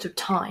concept of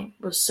time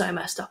was so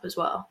messed up as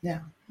well.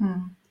 Yeah,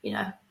 you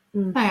know.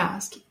 I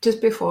ask,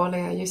 just before,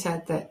 Leah, you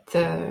said that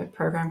the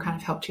program kind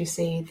of helped you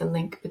see the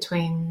link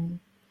between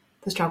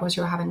the struggles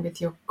you were having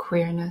with your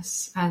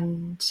queerness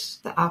and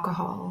the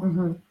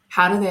alcohol.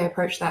 How do they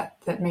approach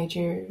that made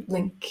you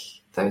link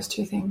those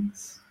two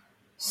things?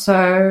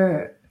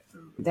 So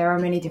there are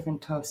many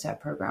different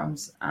 12-step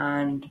programs,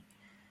 and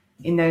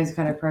in those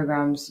kind of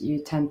programs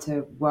you tend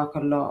to work a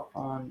lot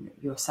on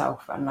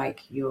yourself and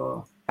like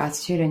your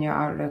attitude and your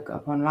outlook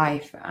upon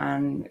life.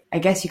 And I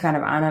guess you kind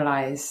of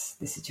analyze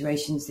the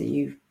situations that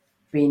you've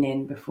been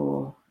in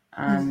before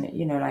and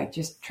you know, like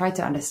just try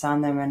to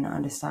understand them and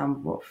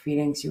understand what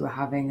feelings you were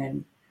having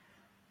and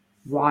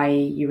why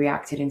you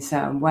reacted in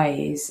certain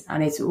ways.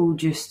 And it's all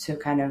just to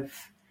kind of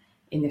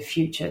in the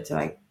future to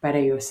like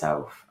better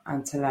yourself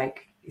and to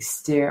like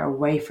steer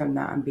away from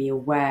that and be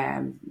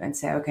aware and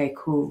say, okay,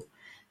 cool,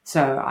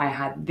 so I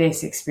had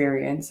this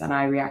experience and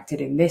I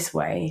reacted in this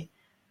way.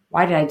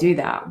 Why did I do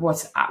that?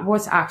 What's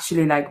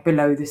actually like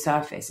below the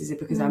surface? Is it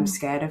because I'm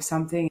scared of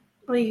something?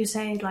 Well, you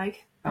say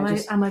like,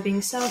 am I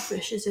being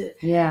selfish? Is it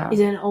is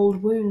it an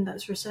old wound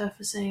that's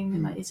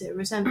resurfacing? Like, is it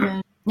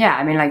resentment? Yeah,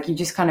 I mean, like you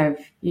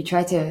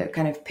try to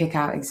kind of pick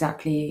out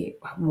exactly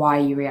why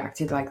you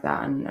reacted like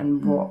that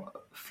and what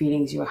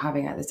feelings you were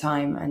having at the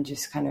time, and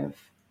just kind of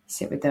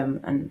sit with them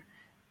and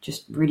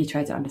just really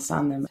try to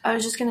understand them. I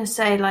was just going to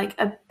say, like,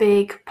 a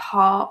big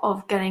part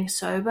of getting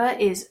sober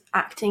is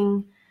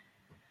acting.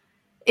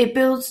 You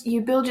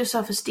build your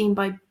self-esteem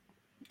by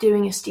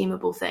doing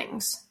esteemable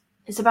things.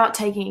 It's about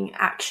taking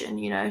action,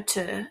 you know,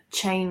 to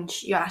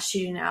change your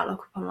attitude and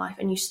outlook upon life.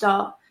 And you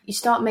start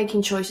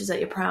making choices that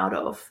you're proud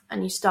of,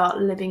 and you start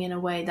living in a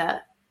way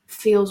that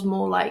feels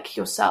more like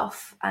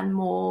yourself and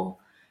more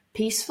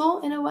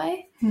peaceful in a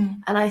way.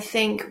 And I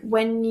think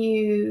when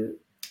you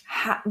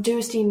do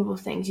esteemable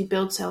things, you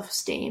build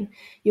self-esteem,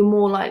 you're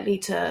more likely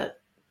to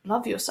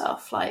love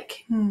yourself,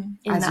 like in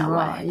as that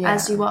way,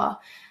 as you are.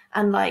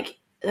 And like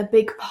a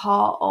big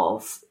part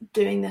of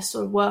doing this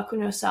sort of work on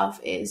yourself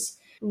is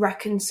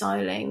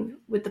reconciling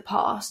with the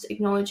past,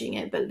 acknowledging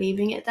it, but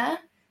leaving it there.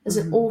 There's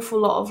an awful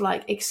lot of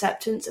like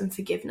acceptance and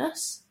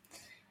forgiveness.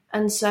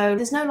 And so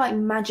there's no like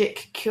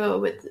magic cure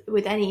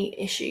with any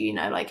issue, you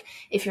know, like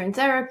if you're in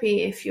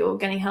therapy, if you're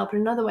getting help in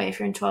another way, if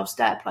you're in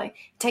 12-step, like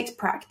it takes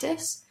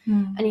practice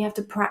and you have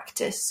to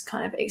practice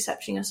kind of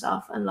accepting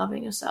yourself and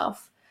loving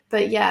yourself.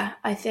 But yeah,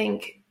 I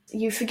think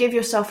you forgive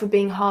yourself for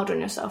being hard on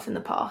yourself in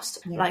the past.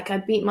 Yeah. Like I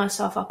beat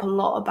myself up a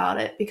lot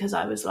about it because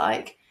I was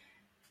like,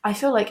 I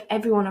feel like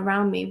everyone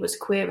around me was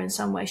queer in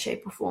some way,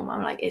 shape or form.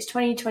 I'm like, it's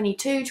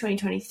 2022,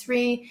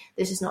 2023.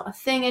 This is not a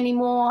thing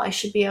anymore. I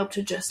should be able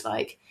to just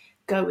like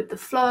go with the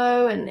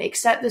flow and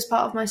accept this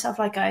part of myself.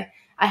 Like I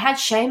had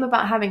shame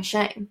about having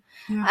shame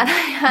and I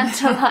had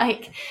to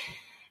like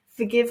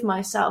forgive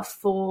myself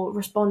for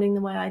responding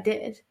the way I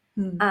did.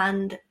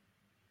 And,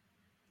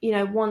 you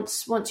know,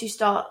 once you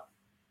start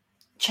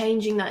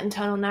changing that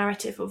internal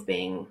narrative of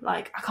being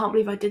like, I can't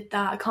believe I did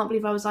that. I can't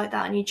believe I was like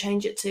that. And you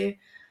change it to,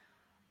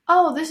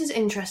 oh, this is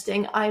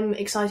interesting. I'm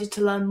excited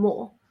to learn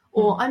more,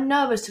 or I'm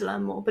nervous to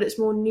learn more, but it's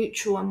more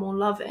neutral and more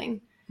loving.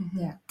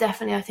 Yeah,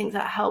 definitely. I think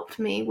that helped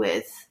me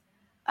with,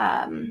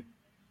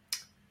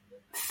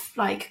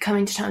 like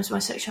coming to terms with my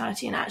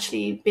sexuality and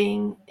actually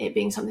being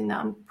something that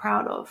I'm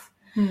proud of.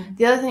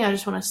 The other thing I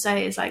just want to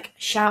say is like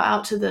shout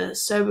out to the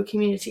sober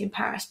community in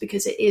Paris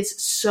because it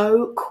is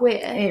so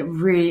queer. It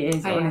really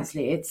is.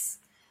 Honestly,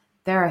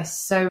 there are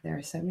so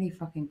many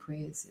fucking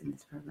queers in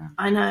this program.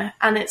 I know,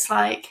 and it's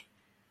like.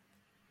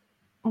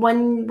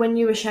 When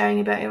you were sharing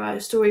about your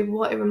story,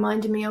 what it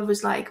reminded me of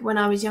was like when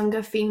I was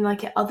younger, feeling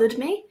like it othered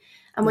me,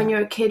 and when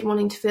you're a kid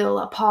wanting to feel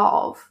a part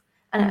of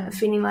and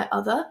feeling like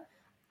other,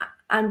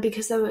 and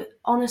because there were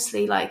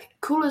honestly like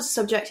cool is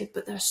subjective,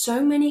 but there are so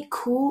many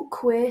cool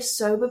queer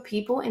sober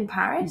people in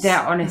Paris. They're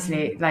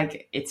honestly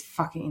like it's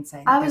fucking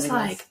insane. I was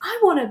like, I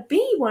want to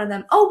be one of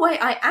them. Oh wait,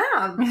 I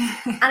am,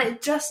 and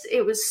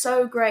it was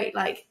so great.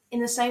 Like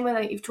in the same way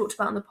that you've talked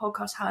about on the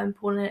podcast, how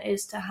important it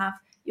is to have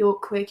your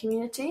queer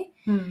community.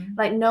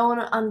 Like no one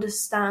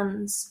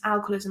understands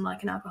alcoholism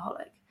like an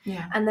alcoholic.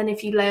 And then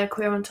if you layer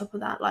queer on top of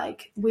that,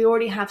 like we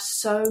already have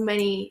so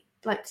many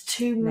like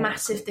two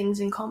massive things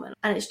in common.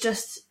 And it's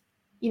just,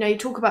 you know, you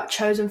talk about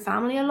chosen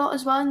family a lot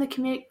as well in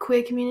the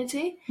queer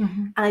community.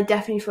 And I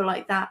definitely feel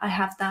like that I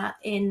have that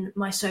in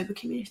my sober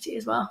community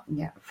as well.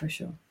 Yeah, for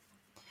sure.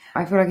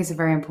 I feel like it's a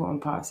very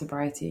important part of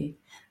sobriety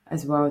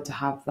as well to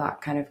have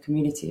that kind of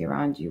community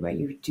around you where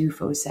you do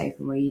feel safe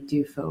and where you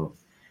do feel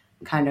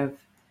kind of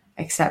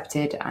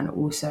accepted and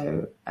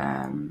also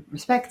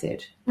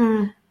respected.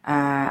 And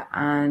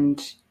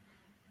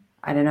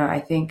I don't know, I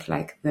think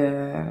like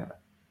the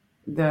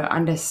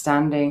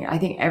understanding, I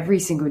think every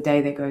single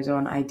day that goes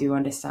on, I do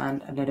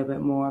understand a little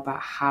bit more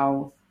about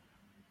how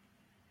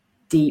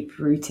deep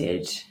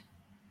rooted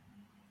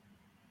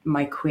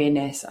my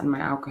queerness and my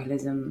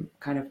alcoholism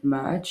kind of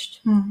merged.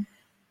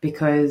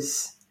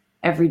 Because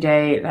every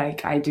day,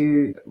 like I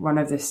do one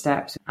of the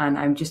steps and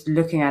I'm just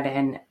looking at it,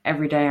 and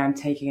every day I'm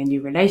taking a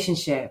new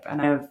relationship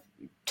and I'm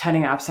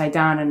turning it upside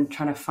down and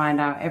trying to find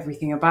out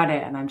everything about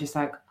it. And I'm just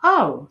like,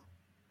 oh,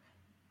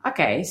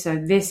 okay, so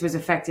this was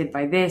affected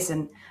by this,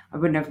 and I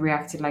wouldn't have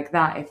reacted like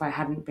that if I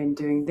hadn't been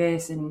doing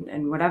this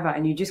and whatever.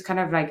 And you just kind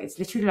of like, it's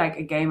literally like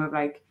a game of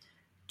like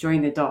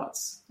join the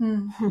dots,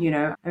 you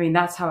know? I mean,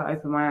 that's how it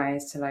opened my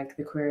eyes to like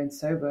the queer and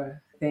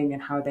sober thing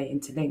and how they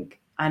interlink.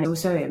 And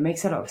also it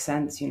makes a lot of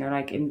sense, you know,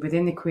 like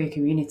within the queer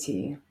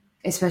community,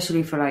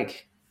 especially for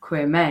like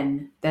queer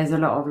men, there's a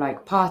lot of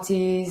like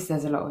parties,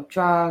 there's a lot of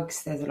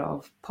drugs, there's a lot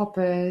of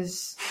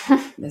poppers,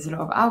 there's a lot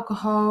of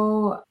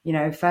alcohol. You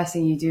know, first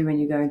thing you do when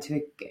you go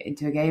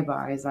into a gay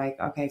bar is like,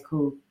 okay,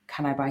 cool,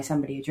 can I buy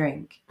somebody a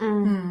drink?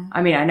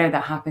 I mean, I know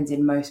that happens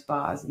in most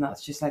bars and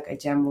that's just like a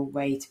general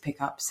way to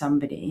pick up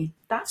somebody.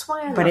 That's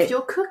why I love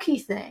your cookie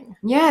thing.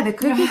 Yeah, the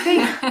cookie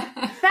thing.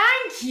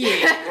 Thank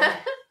you.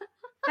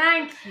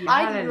 Thank you.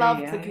 I love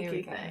the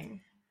cookie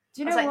thing.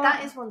 Do you know what? Like,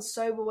 that is one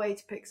sober way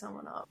to pick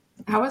someone up.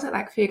 How was it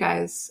like for you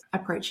guys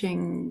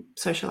approaching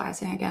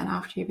socializing again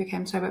after you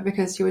became sober?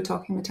 Because you were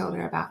talking,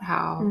 Matilda, about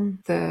how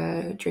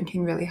the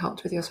drinking really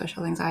helped with your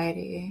social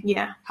anxiety.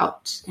 Yeah.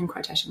 Helped in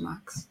quotation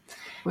marks.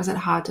 Was it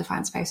hard to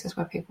find spaces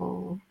where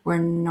people were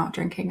not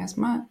drinking as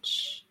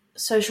much?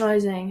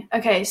 Socializing.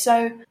 Okay,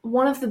 so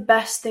one of the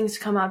best things to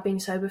come out of being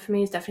sober for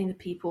me is definitely the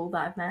people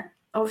that I've met.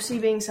 Obviously,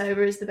 being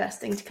sober is the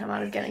best thing to come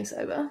out of getting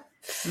sober.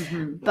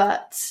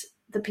 But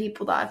the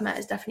people that I've met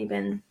has definitely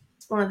been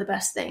one of the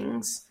best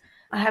things.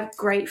 I have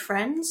great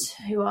friends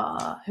who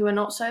are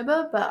not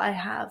sober, but I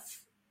have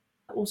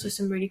also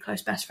some really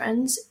close best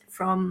friends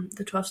from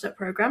the 12-step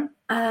program.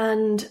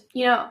 And,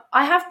 you know,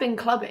 I have been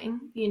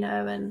clubbing, you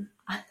know, and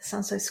it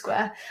sounds so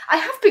square. I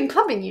have been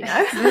clubbing, you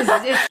know.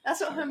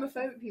 That's what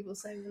homophobic people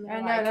say.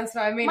 I know, that's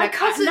what I mean. My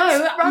cousin's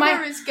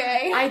brother is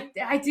gay.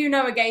 I do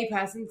know a gay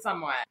person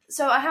somewhere.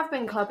 So I have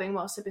been clubbing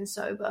whilst I've been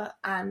sober,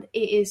 and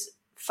it is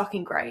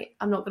fucking great.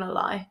 I'm not going to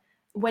lie.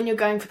 When you're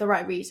going for the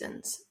right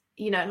reasons,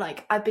 you know,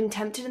 like I've been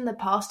tempted in the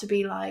past to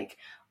be like,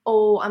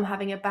 oh, I'm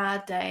having a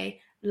bad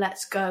day,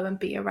 let's go and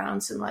be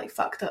around some like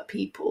fucked up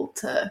people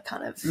to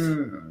kind of,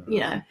 you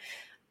know,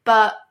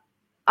 But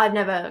I've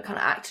never kind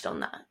of acted on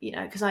that, you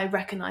know, because I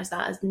recognize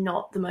that as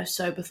not the most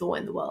sober thought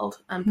in the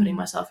world and putting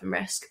myself in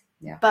risk.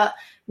 Yeah. But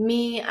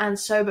me and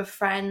sober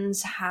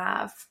friends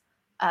have,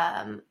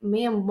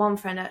 me and one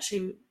friend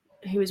actually,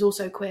 who is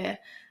also queer,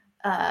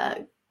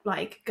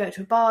 like go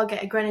to a bar,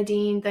 get a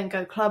grenadine, then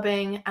go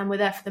clubbing, and we're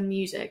there for the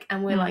music,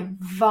 and we're like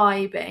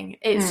vibing.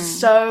 It's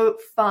so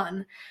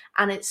fun,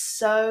 and it's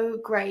so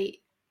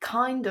great,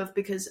 kind of,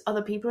 because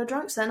other people are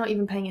drunk, so they're not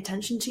even paying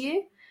attention to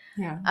you.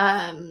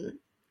 Yeah.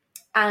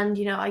 And,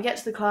 you know, I get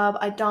to the club,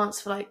 I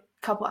dance for like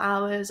a couple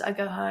hours, I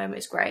go home,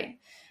 it's great.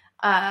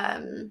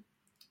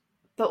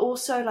 But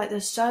also, like,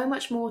 there's so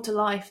much more to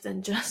life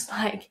than just,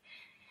 like,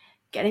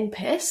 getting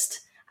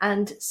pissed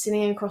and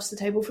sitting across the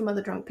table from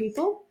other drunk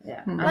people.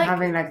 Yeah, and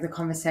having, like, the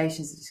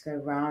conversations that just go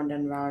round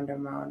and round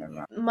and round and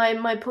round.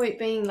 My point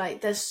being,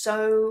 like, there's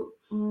so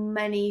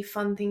many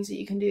fun things that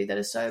you can do that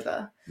are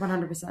sober.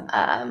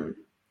 100%.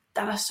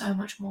 That are so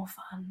much more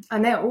fun.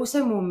 And they're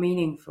also more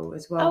meaningful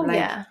as well. Oh, like,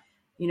 yeah.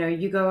 You know,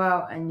 you go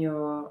out and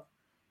you're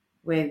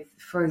with,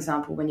 for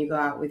example, when you go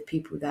out with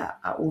people that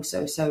are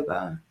also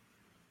sober,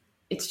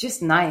 it's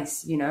just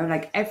nice, you know,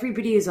 like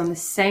everybody is on the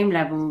same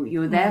level.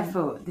 You're there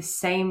for the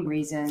same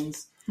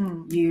reasons.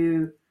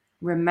 You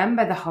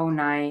remember the whole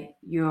night.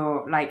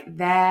 You're like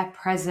there,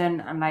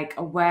 present, and like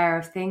aware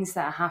of things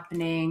that are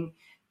happening.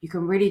 You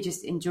can really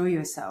just enjoy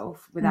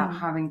yourself without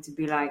having to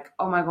be like,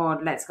 oh my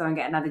God, let's go and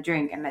get another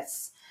drink and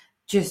let's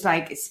just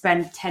like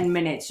spend 10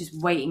 minutes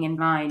just waiting in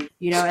line,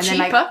 you know, and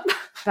cheaper. then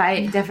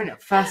like definitely,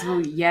 first of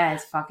all, yeah,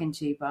 it's fucking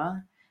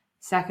cheaper.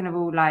 Second of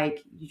all,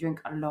 like you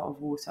drink a lot of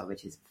water,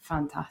 which is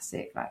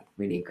fantastic, like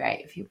really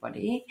great for your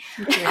body.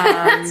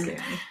 That's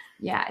good.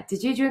 Yeah.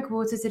 Did you drink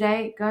water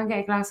today? Go and get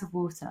a glass of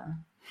water.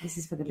 This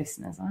is for the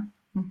listeners,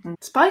 huh?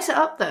 Spice it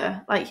up though.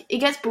 Like, it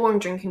gets boring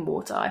drinking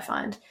water, I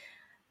find.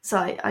 So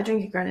I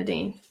drink a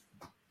grenadine,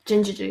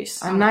 ginger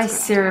juice. A nice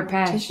syrup.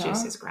 Ginger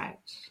juice is great.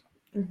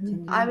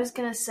 I was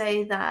going to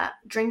say that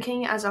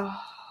drinking as a,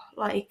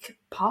 like,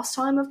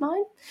 pastime of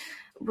mine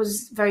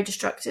was very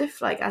destructive,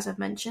 like, as I've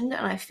mentioned.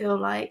 And I feel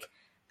like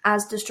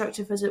as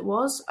destructive as it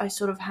was, I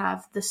sort of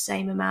have the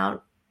same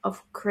amount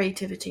of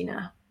creativity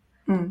now.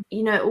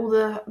 You know, all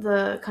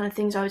the kind of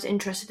things I was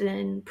interested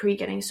in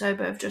pre-getting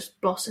sober have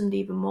just blossomed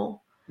even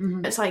more.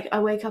 It's like I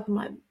wake up and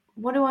I'm like,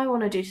 what do I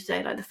want to do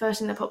today? Like, the first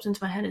thing that pops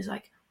into my head is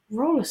like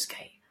roller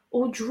skate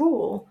or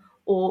draw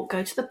or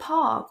go to the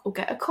park or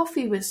get a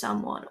coffee with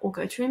someone or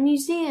go to a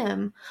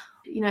museum.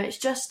 You know,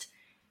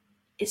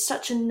 it's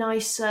such a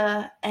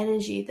nicer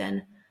energy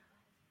than,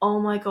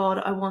 oh my God,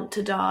 I want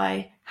to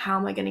die. How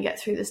am I going to get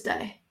through this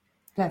day?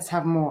 Let's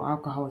have more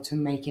alcohol to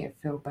make it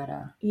feel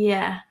better.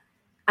 Yeah.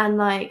 And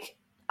like,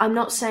 I'm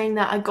not saying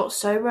that I got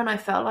sober and I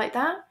felt like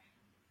that.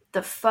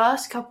 The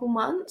first couple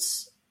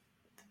months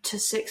to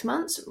 6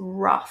 months,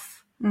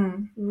 rough.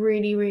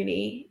 Really,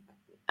 really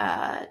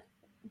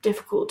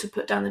difficult to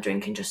put down the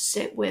drink and just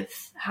sit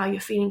with how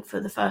you're feeling for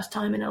the first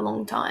time in a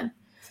long time.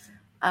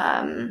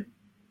 And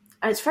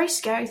it's a very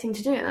scary thing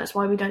to do, and that's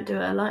why we don't do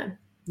it alone.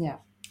 Yeah.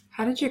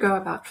 How did you go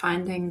about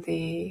finding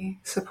the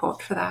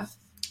support for that?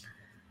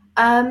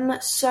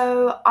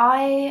 So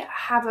I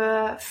have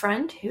a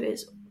friend who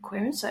is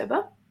queer and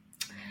sober.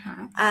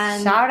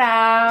 And Shout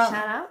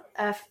out.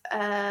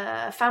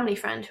 A family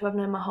friend who I've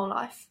known my whole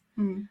life.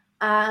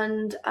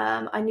 And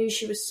I knew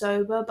she was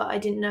sober, but I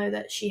didn't know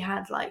that she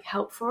had like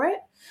help for it.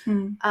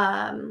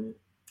 And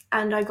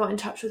I got in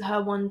touch with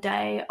her one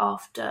day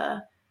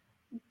after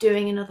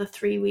doing another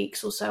 3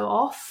 weeks or so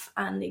off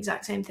and the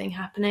exact same thing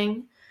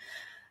happening.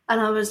 And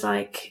I was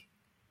like,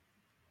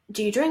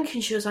 do you drink?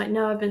 And she was like,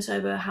 no, I've been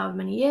sober however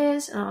many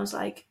years. And I was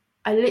like,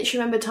 I literally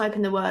remember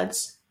typing the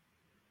words,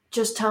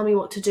 just tell me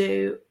what to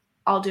do.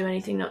 I'll do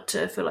anything not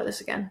to feel like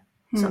this again.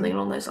 Something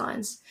along those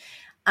lines.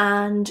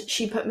 And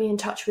she put me in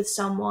touch with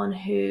someone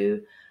who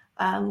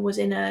was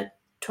in a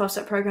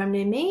 12-step program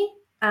near me.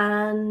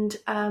 And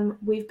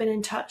we've been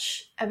in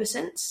touch ever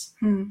since.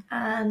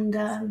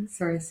 And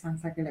sorry, it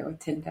sounds like a little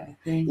Tinder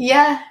thing.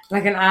 Yeah.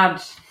 Like an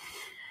ad.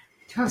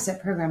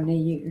 12-step program near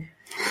you.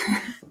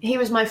 He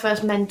was my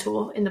first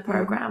mentor in the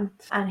program,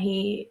 and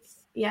he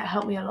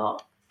helped me a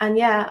lot. And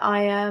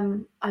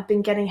I've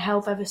been getting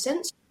help ever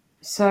since.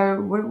 So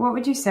what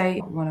would you say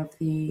one of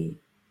the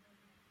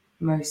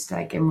most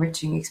like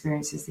enriching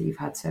experiences that you've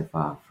had so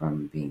far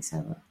from being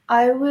sober?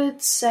 I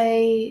would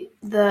say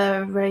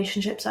the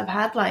relationships I've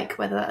had, like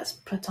whether that's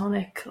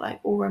platonic, like,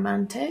 or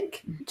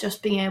romantic,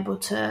 just being able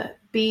to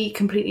be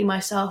completely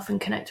myself and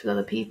connect with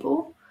other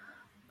people.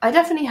 I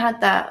definitely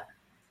had that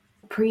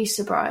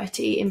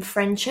pre-sobriety in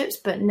friendships,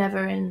 but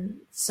never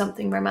in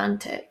something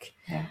romantic.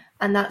 Yeah.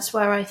 And that's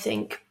where I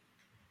think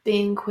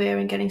being queer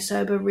and getting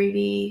sober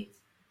really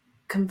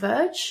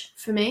converge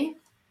for me,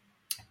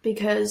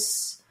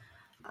 because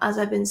as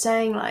I've been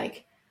saying,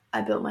 like,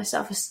 I built my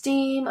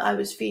self-esteem, I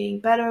was feeling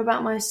better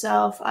about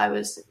myself, I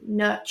was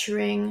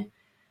nurturing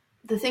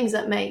the things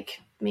that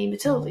make me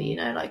Matilda, you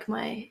know, like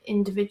my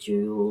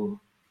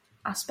individual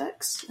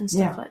aspects and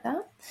stuff like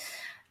that.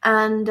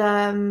 And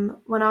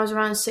when I was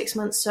around 6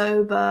 months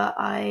sober,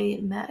 I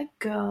met a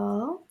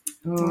girl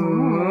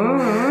Ooh.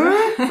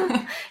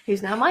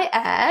 Who's now my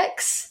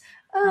ex.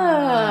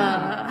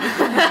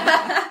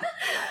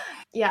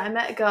 Yeah, I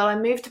met a girl. I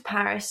moved to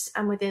Paris,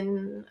 and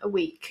within a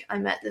week, I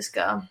met this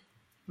girl.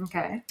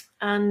 Okay.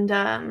 And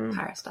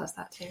Paris does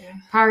that too.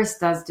 Paris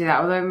does do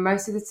that, although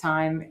most of the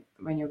time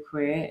when you're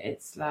queer,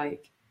 it's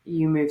like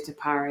you move to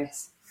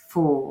Paris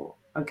for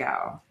a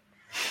girl.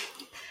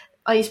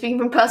 Are you speaking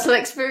from personal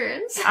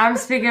experience? I'm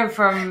speaking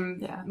from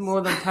Yes.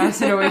 more than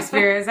personal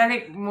experience. I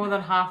think more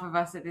than half of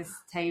us at this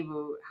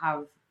table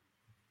have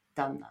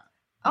done that.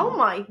 Oh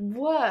my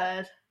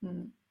word.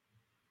 You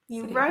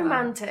City of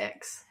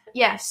romantics.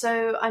 Yeah,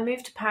 so I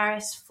moved to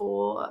Paris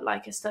for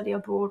like a study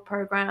abroad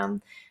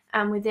program,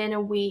 and within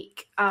a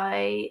week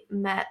I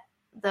met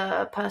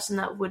the person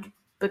that would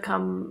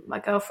become my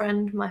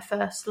girlfriend, my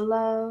first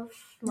love,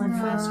 my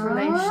first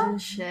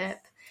relationship.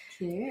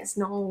 Cute. It's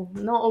not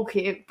all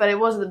cute, but it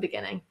was at the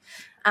beginning.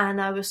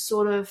 And I was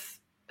sort of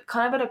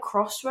kind of at a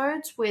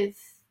crossroads with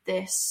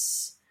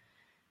this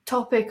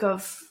topic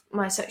of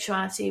my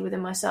sexuality within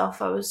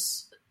myself. I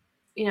was,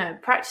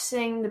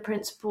 practicing the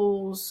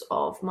principles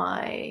of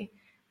my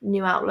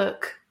new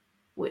outlook,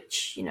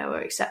 which, were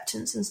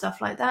acceptance and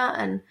stuff like that.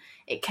 And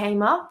it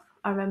came up.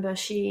 I remember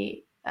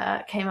she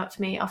came up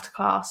to me after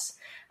class.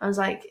 I was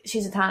like,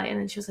 she's Italian,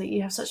 and she was like,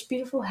 you have such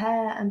beautiful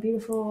hair and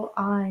beautiful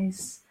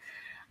eyes.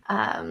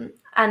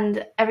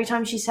 And every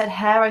time she said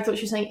hair, I thought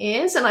she was saying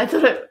ears, and I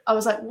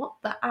was like, what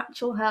the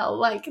actual hell?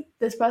 Like,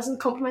 this person's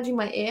complimenting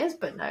my ears,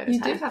 but no. You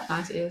do have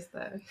nice ears,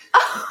 though.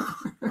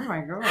 Oh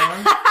my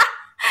god.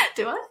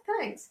 Do I?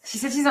 Thanks. She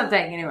said she's not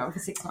dating anyone for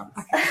 6 months.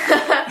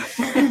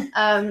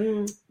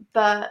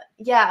 But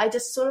yeah, I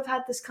just sort of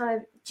had this kind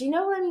of, do you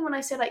know what I mean when I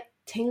say like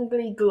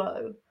tingly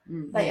glow?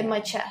 Like in my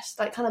chest,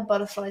 like kind of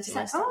butterflies in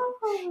my stomach.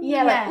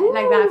 Yeah,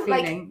 like that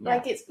feeling.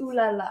 Like it's ooh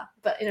la la,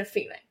 but in a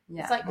feeling.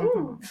 Yeah. It's like,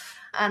 ooh.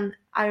 And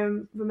I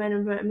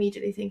remember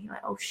immediately thinking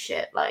like, oh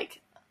shit,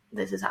 like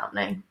this is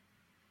happening.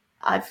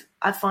 I've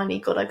finally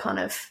got to kind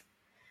of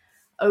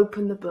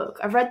open the book.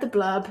 I've read the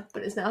blurb,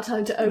 but it's now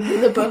time to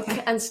open the book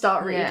and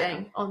start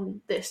reading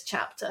on this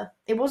chapter.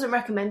 It wasn't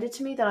recommended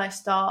to me that I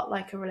start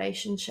like a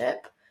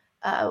relationship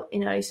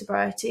in early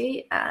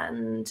sobriety,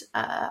 and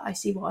I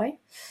see why,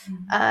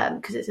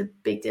 because it's a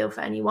big deal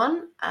for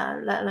anyone,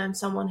 let alone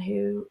someone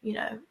who,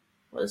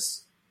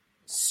 was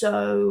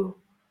so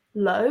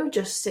low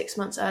just 6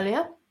 months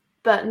earlier.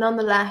 But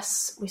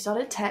nonetheless, we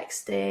started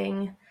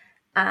texting,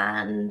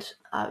 and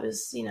I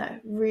was,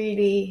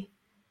 really...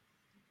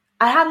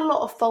 I had a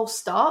lot of false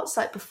starts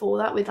like before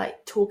that with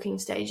like talking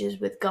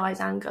stages with guys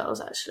and girls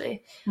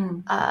actually.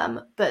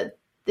 But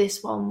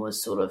this one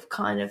was sort of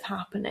kind of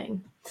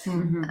happening.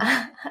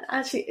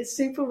 Actually, it's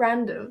super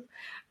random,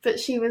 but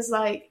she was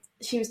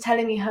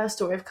telling me her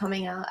story of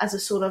coming out as a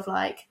sort of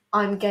like,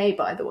 I'm gay,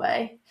 by the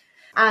way.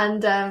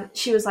 And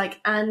she was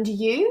like, and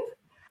you?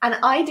 And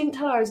I didn't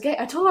tell her I was gay.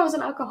 I told her I was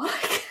an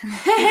alcoholic.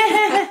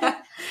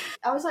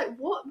 I was like,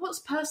 what's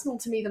personal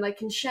to me that I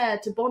can share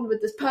to bond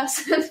with this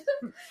person?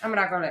 I'm an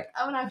alcoholic.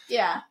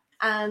 Yeah.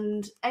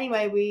 And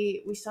anyway,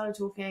 we started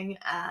talking,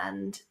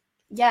 and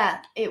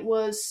yeah, it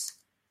was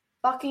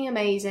fucking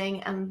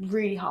amazing and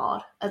really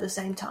hard at the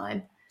same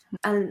time.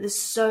 And there's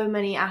so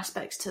many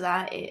aspects to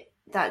that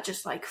that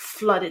just like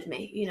flooded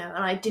me,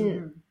 and I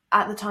didn't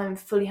at the time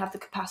fully have the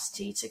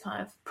capacity to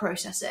kind of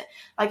process it.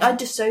 Like I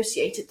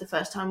dissociated the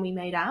first time we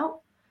made out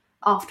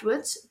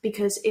afterwards,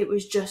 because it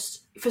was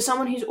just, for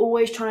someone who's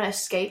always trying to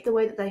escape the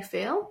way that they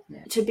feel,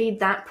 to be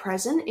that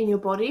present in your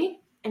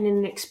body and in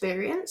an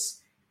experience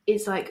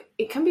is like,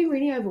 it can be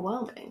really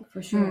overwhelming.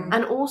 For sure.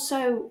 And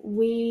also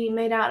we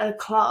made out at a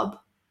club,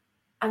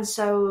 and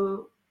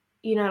so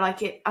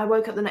I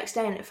woke up the next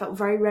day and it felt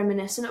very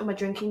reminiscent of my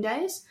drinking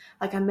days.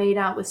 Like I made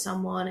out with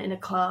someone in a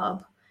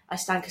club, I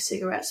stank a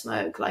cigarette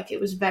smoke, like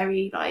it was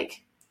very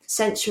like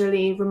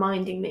sensually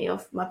reminding me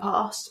of my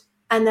past.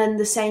 And then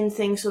the same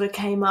thing sort of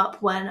came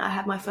up when I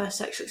had my first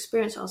sexual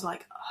experience. I was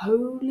like,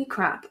 holy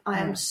crap, I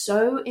am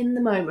so in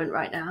the moment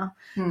right now.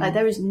 Like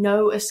there is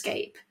no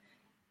escape.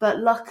 But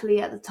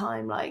luckily at the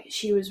time, like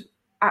she was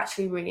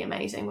actually really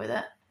amazing with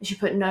it. She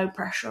put no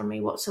pressure on me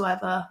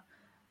whatsoever.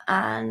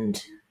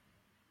 And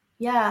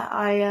yeah,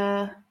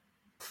 I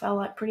felt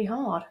like pretty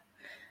hard.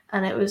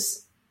 And it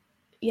was,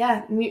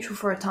 mutual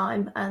for a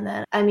time. And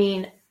then, I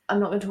mean, I'm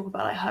not going to talk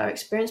about like her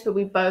experience, but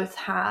we both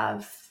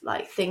have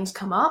like things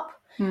come up.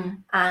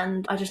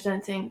 And I just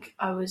don't think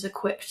I was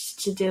equipped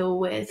to deal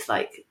with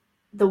like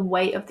the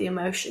weight of the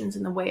emotions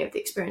and the weight of the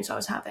experience I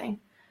was having.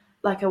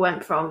 Like I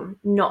went from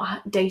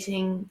not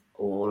dating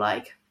or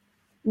like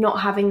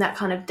not having that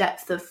kind of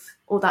depth of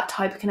or that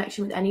type of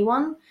connection with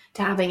anyone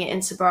to having it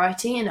in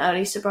sobriety and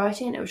early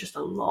sobriety, and it was just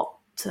a lot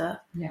to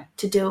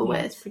deal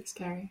with. It's pretty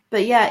scary.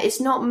 But yeah, it's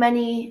not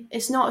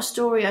a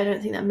story I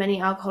don't think that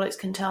many alcoholics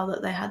can tell,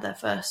 that they had their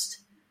first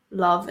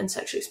love and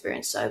sexual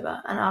experience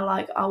sober, and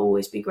I'll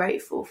always be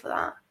grateful for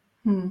that.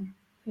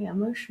 Yeah,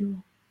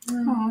 emotional.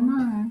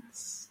 Oh,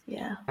 nice.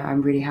 Yeah,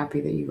 I'm really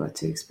happy that you got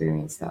to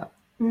experience that.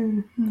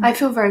 I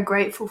feel very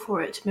grateful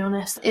for it, to be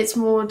honest. It's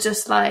more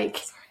just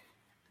like,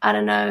 I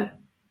don't know,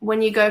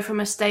 when you go from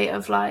a state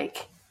of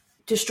like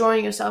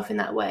destroying yourself in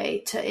that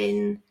way to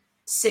in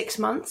 6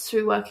 months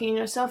through working on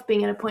yourself,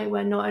 being at a point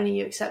where not only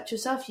you accept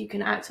yourself, you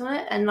can act on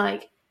it. And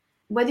like,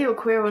 whether you're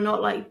queer or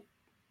not, like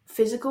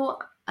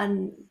physical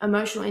and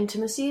emotional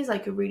intimacy is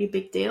like a really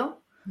big deal.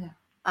 Yeah.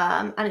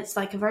 And it's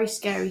like a very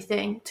scary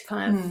thing to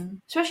kind of,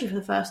 especially for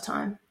the first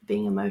time,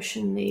 being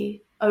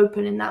emotionally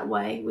open in that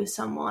way with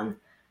someone.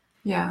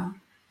 Yeah.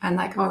 And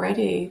like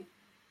already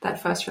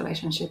that first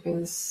relationship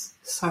is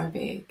so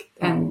big,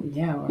 and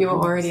you're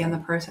already in the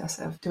process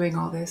of doing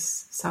all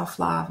this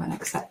self-love and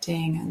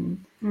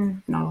accepting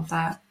and all of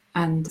that.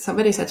 And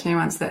somebody said to me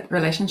once that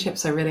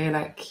relationships are really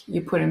like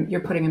you're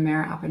putting a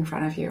mirror up in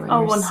front of you and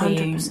you're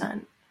 100%.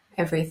 seeing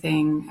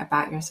everything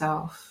about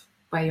yourself,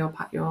 where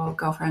your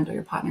girlfriend or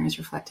your partner is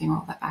reflecting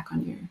all that back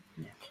on you.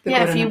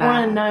 Yeah, if you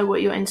want to know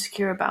what you're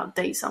insecure about,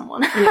 date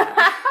someone.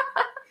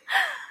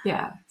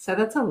 Yeah, so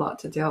that's a lot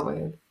to deal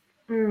with.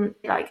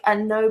 Like, at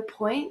no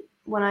point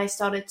when I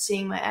started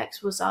seeing my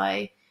ex was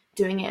I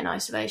doing it in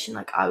isolation.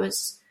 Like, I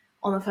was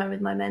on the phone with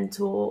my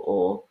mentor,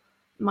 or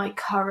my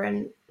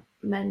current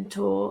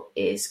mentor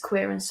is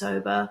queer and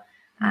sober,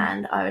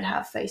 and I would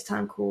have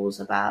FaceTime calls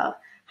about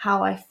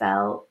how I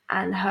felt,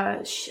 and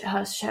her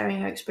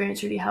sharing her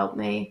experience really helped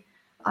me.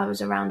 I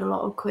was around a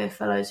lot of queer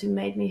fellows who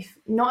made me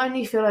not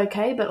only feel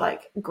okay, but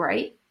like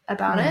great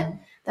about it.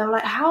 They were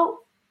like, how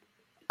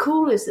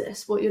cool is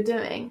this, what you're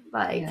doing?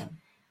 Like,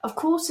 of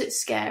course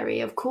it's scary.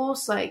 Of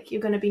course, like,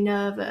 you're going to be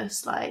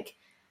nervous. Like,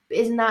 but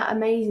isn't that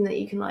amazing that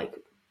you can like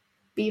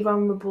be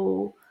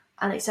vulnerable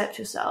and accept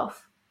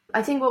yourself?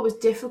 I think what was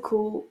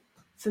difficult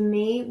for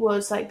me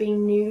was like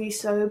being newly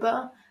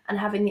sober and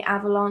having the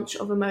avalanche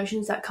of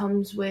emotions that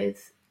comes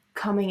with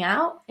coming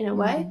out in a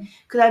way.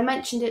 Because I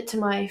mentioned it to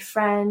my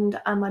friend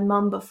and my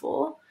mum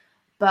before,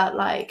 but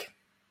like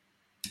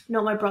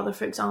not my brother,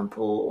 for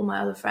example, or my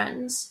other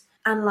friends.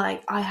 And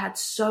like, I had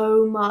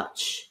so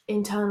much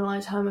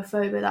internalized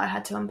homophobia that I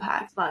had to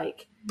unpack.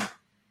 Like,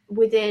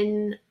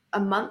 within a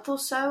month or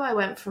so, I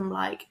went from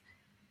like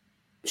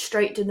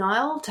straight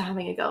denial to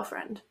having a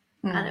girlfriend.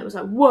 And it was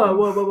like,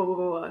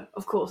 whoa.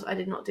 Of course, I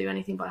did not do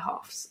anything by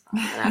halves. I'm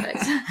an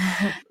addict.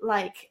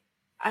 Like,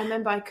 I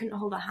remember I couldn't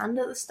hold a hand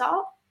at the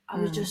start. I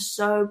was just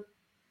so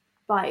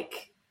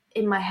like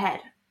in my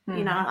head.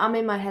 You know, I'm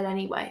in my head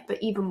anyway,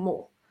 but even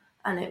more.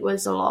 And it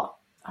was a lot.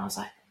 I was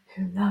like,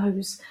 who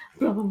knows?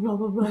 Blah, blah, blah,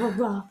 blah, blah, blah,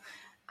 blah.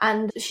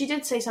 And she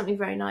did say something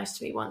very nice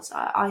to me once.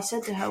 I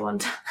said to her one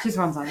time. Just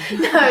one time.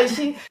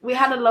 No, we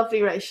had a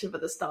lovely relationship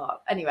at the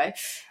start. Anyway,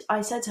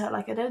 I said to her,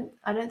 like, I don't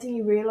think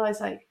you realise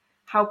like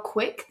how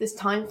quick this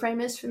time frame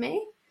is for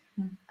me.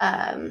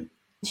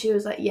 She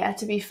was like, yeah,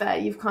 to be fair,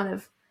 you've kind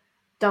of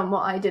done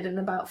what I did in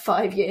about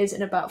 5 years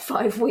in about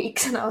 5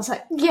 weeks. And I was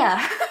like,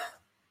 yeah.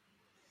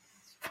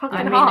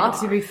 I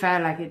mean, to be fair,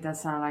 like, it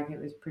does sound like it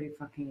was pretty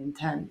fucking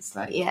intense.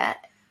 Like, yeah.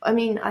 I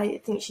mean, I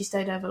think she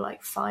stayed over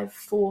like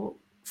four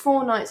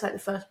nights, like the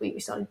first week we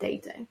started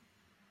dating.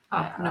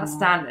 Oh, no.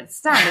 Standard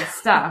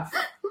stuff.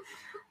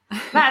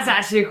 That's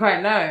actually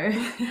quite low.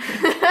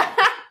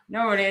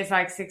 Normally it's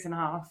like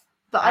 6.5.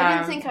 But I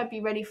didn't think I'd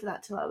be ready for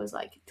that till I was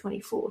like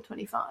 24,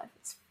 25.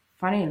 It's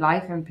funny,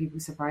 life and people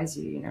surprise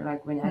you, you know,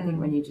 like I think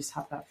when you just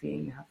have that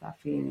feeling, you have that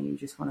feeling and you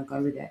just want to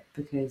go with it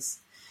because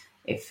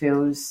it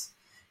feels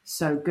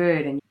so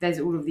good. And there's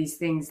all of these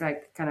things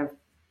like kind of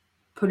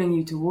pulling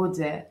you towards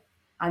it.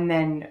 And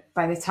then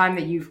by the time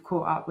that you've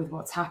caught up with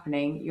what's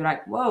happening, you're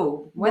like,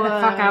 whoa, where the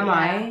fuck am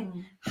I?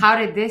 How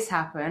did this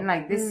happen?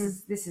 Like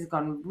this has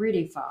gone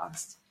really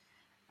fast.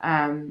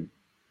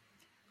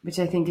 Which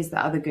I think is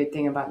the other good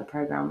thing about the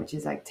program, which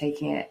is like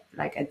taking it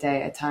like a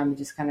day at a time and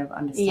just kind of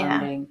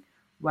understanding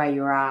where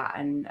you're at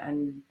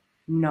and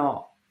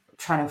not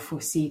trying to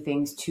foresee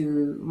things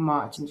too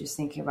much and just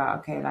thinking about,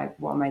 okay, like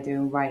what am I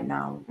doing right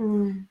now?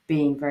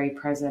 Being very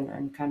present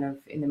and kind of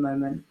in the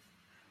moment.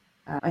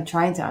 And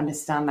trying to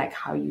understand like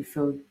how you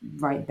feel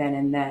right then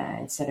and there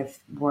instead of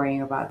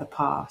worrying about the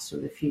past or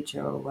the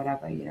future or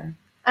whatever, you know.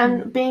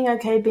 And being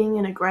okay being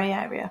in a grey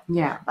area.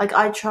 Yeah. Like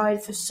I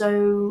tried for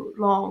so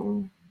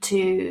long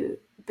to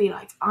be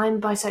like,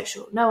 I'm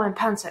bisexual. No, I'm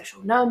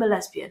pansexual. No, I'm a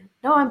lesbian.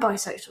 No, I'm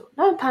bisexual.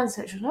 No, I'm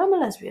pansexual. No, I'm a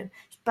lesbian.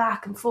 Just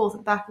back and forth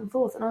and back and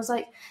forth. And I was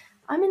like,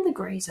 I'm in the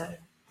grey zone.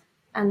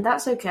 And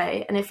that's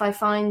okay. And if I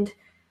find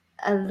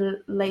a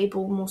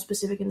label more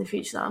specific in the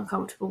future that I'm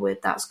comfortable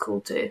with, that's cool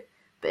too.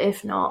 But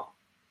if not,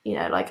 you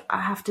know, like I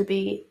have to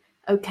be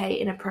okay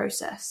in a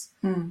process.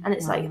 And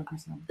it's 100%. Like,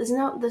 there's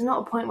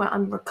not a point where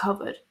I'm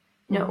recovered,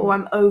 you know, or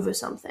I'm over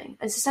something.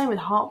 It's the same with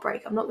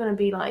heartbreak. I'm not going to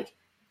be like,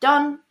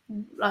 done,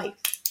 like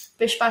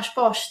bish bash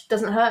bosh,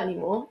 doesn't hurt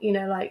anymore. You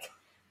know, like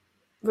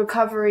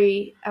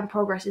recovery and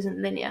progress isn't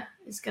linear.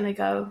 It's going to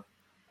go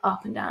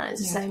up and down.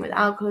 It's the same with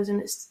alcoholism.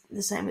 It's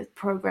the same with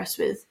progress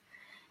with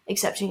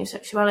accepting your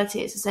sexuality.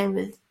 It's the same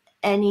with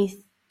any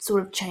sort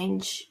of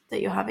change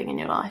that you're having in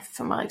your life,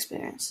 from my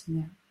experience.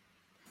 Yeah.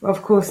 Well,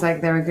 of course,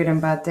 like there are good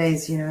and bad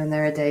days, you know, and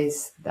there are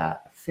days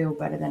that feel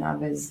better than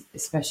others,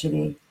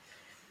 especially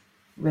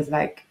with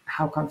like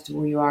how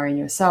comfortable you are in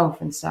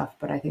yourself and stuff.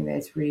 But I think that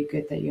it's really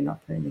good that you're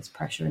not putting this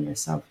pressure on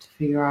yourself to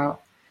figure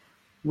out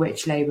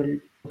which label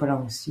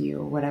belongs to you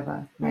or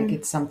whatever. Like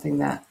it's something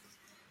that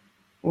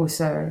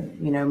also,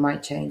 you know,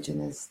 might change, and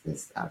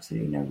there's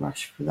absolutely no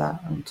rush for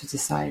that, to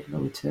decide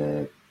or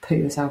to put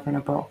yourself in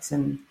a box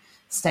and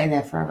stay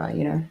there forever,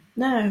 you know?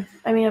 No.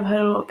 I mean, I've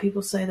heard a lot of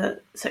people say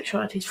that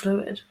sexuality is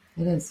fluid.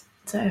 It is.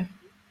 So,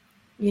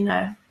 you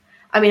know,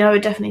 I mean, I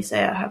would definitely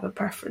say I have a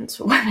preference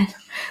for women.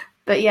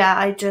 But yeah,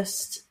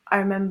 I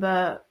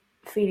remember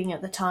feeling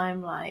at the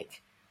time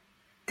like,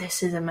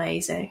 this is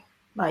amazing.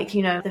 Like,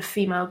 you know, the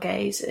female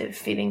gaze,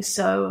 feeling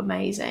so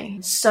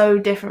amazing. So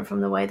different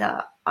from the way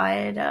that I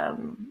had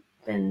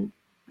been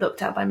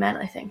looked at by men,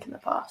 I think, in the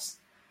past.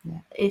 Yeah.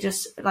 It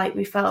just, like,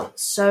 we felt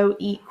so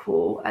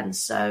equal and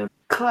so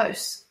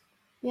close.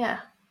 Yeah.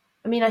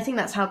 I mean, I think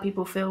that's how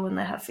people feel when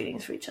they have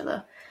feelings for each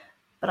other.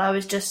 But I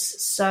was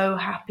just so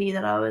happy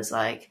that I was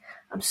like,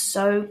 I'm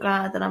so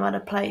glad that I'm at a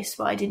place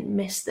where I didn't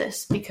miss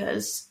this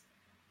because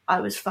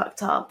I was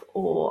fucked up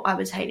or I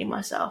was hating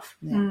myself.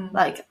 Yeah.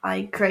 Like,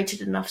 I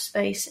created enough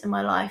space in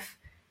my life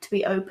to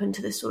be open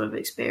to this sort of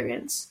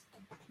experience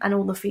and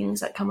all the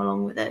feelings that come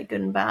along with it,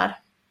 good and bad.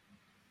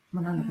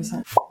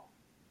 100%.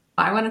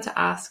 I wanted to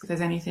ask if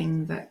there's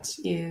anything that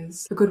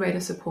is a good way to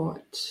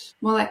support,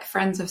 more like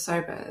friends of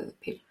sober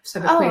people,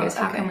 sober queers.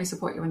 How can we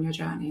support you on your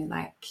journey?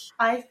 Like,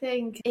 I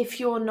think if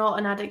you're not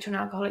an addict or an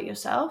alcoholic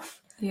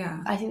yourself,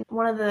 yeah, I think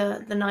one of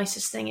the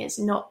nicest thing is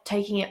not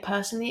taking it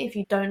personally if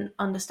you don't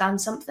understand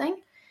something,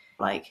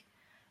 like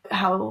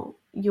how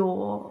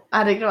your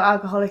addict or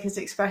alcoholic is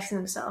expressing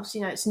themselves.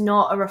 You know, it's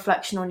not a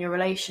reflection on your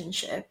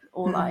relationship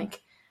or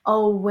like,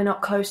 oh, we're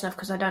not close enough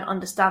because I don't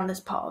understand this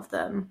part of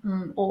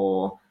them,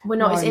 or we're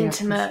not as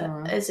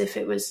intimate as if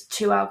it was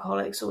two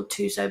alcoholics or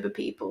two sober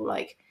people.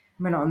 Like,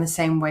 we're not on the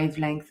same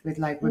wavelength with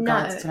like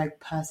regards to like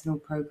personal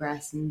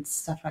progress and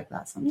stuff like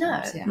that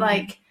sometimes.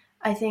 Like,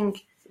 I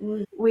think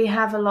we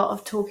have a lot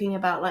of talking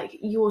about like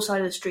your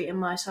side of the street and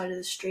my side of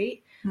the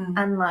street,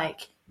 and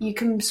like you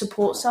can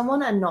support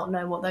someone and not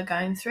know what they're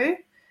going through,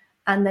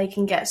 and they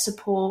can get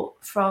support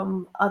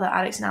from other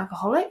addicts and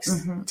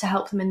alcoholics to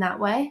help them in that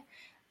way.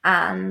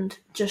 And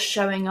just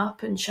showing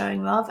up and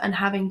showing love and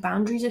having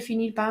boundaries if you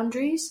need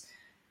boundaries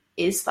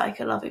is like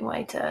a loving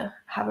way to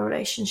have a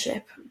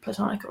relationship,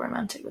 platonic or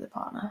romantic, with a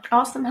partner.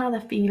 Ask them how they're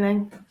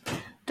feeling.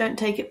 Don't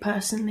take it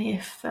personally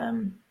if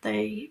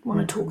they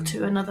want to talk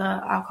to another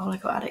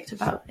alcoholic or addict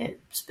about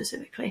it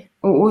specifically.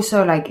 Or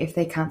also like if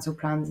they cancel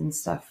plans and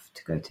stuff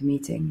to go to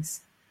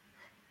meetings,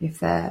 if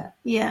they're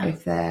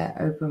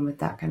open with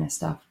that kind of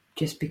stuff,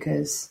 just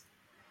because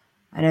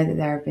I know that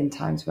there have been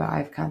times where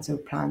I've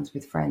cancelled plans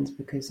with friends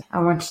because I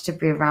wanted to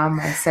be around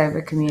my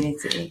sober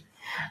community,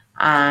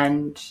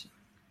 and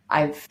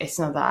it's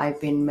not that I've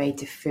been made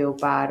to feel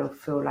bad or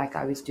feel like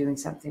I was doing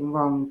something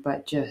wrong,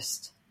 but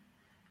just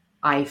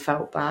I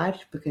felt bad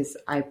because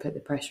I put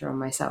the pressure on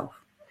myself.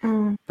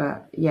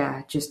 But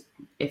yeah, just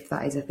if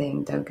that is a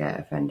thing, don't get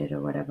offended or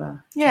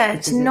whatever. Yeah,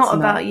 it's not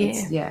about you.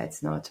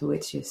 It's not at all.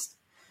 It's just,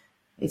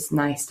 it's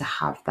nice to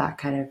have that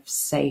kind of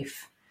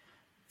safe,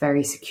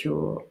 very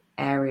secure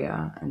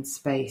area and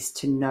space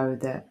to know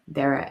that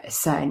there are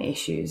certain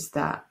issues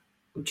that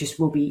just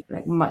will be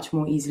like much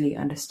more easily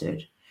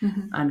understood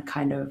and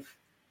kind of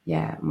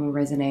more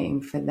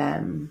resonating for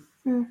them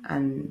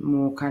and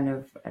more kind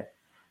of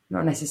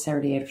not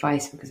necessarily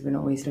advice, because we're not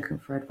always looking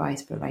for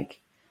advice, but like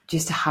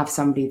just to have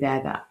somebody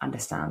there that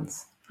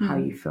understands how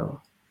you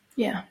feel.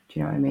 Do you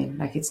know what I mean?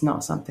 Like it's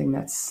not something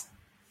that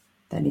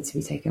needs to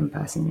be taken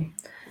personally.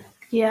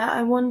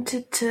 I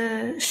wanted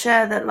to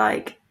share that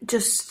like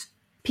just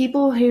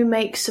people who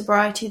make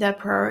sobriety their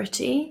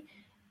priority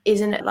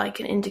isn't it like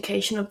an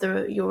indication of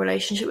your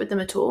relationship with them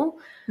at all.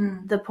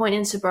 The point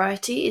in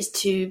sobriety is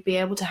to be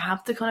able to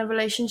have the kind of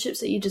relationships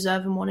that you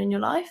deserve and want in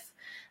your life.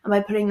 And by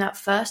putting that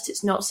first,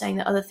 it's not saying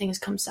that other things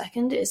come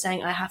second. It's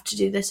saying I have to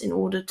do this in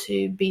order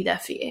to be there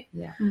for you.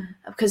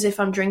 Because if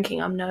I'm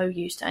drinking, I'm no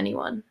use to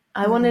anyone.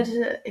 I wanted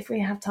to, if we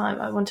have time,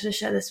 I wanted to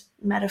share this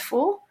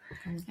metaphor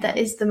that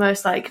is the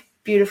most like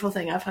beautiful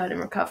thing I've heard in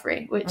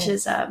recovery, which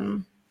is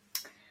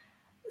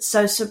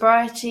so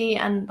sobriety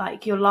and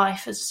like your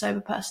life as a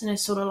sober person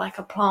is sort of like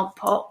a plant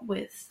pot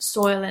with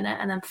soil in it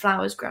and then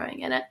flowers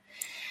growing in it.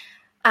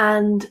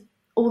 And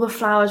all the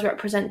flowers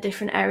represent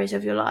different areas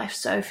of your life.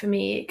 So for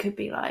me, it could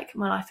be like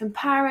my life in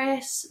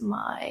Paris,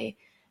 my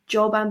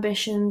job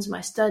ambitions,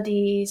 my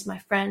studies, my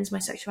friends, my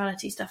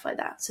sexuality, stuff like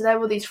that. So there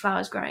are all these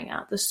flowers growing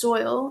out. The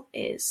soil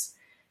is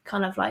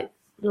kind of like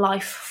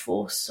life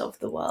force of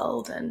the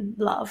world and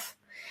love.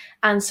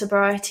 And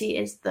sobriety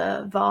is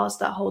the vase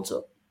that holds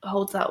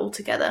that all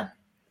together.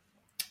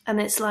 And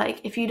it's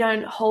like, if you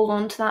don't hold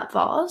on to that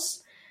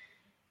vase,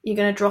 you're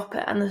going to drop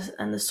it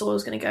and the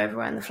soil's going to go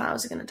everywhere and the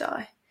flowers are going to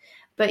die.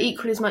 But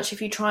equally as much,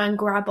 if you try and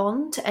grab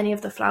on to any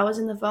of the flowers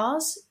in the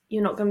vase,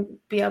 you're not going to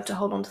be able to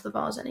hold on to the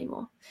vase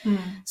anymore.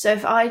 So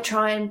if I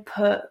try and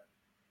put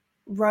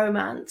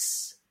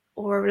romance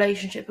or a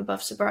relationship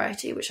above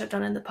sobriety, which I've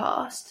done in the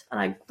past, and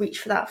I reach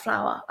for that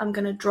flower, I'm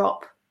going to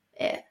drop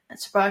it and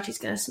sobriety is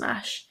going to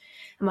smash.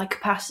 And my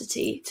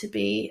capacity to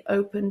be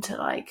open to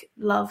like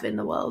love in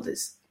the world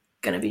is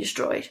going to be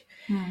destroyed.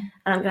 And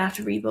I'm going to have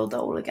to rebuild that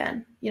all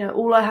again. You know,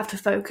 all I have to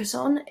focus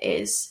on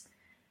is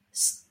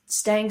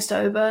staying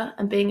sober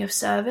and being of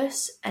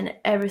service, and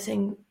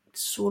everything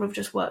sort of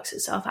just works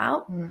itself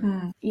out.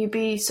 You'd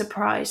be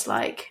surprised,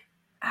 like,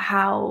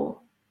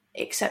 how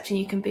accepting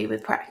you can be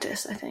with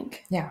practice, I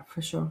think. Yeah,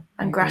 for sure.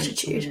 And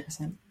gratitude.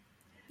 100%.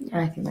 Yeah.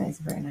 I think that is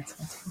a very nice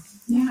question.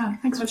 Yeah,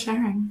 thanks for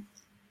sharing.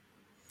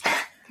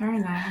 Very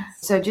nice.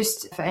 So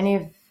just for any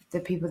of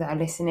the people that are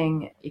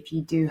listening, if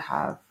you do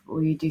have,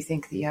 or you do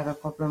think that you have a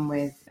problem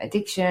with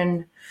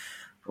addiction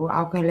or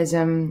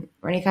alcoholism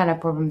or any kind of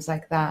problems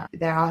like that,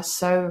 there are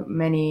so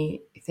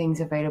many things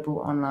available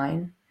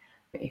online.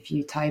 If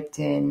you typed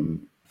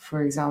in,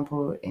 for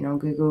example, on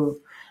Google,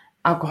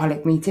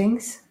 alcoholic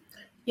meetings.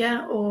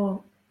 Yeah,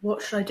 or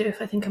what should I do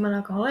if I think I'm an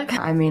alcoholic?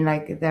 I mean,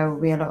 like, there will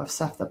be a lot of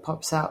stuff that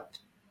pops up,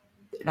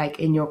 like,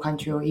 in your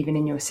country or even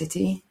in your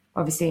city.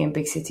 Obviously, in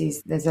big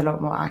cities, there's a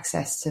lot more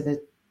access to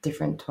the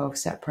different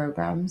 12-step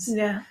programs.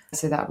 Yeah.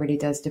 So that really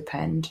does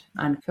depend.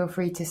 And feel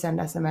free to send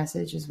us a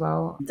message as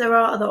well. There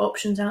are other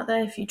options out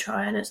there if you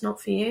try and it's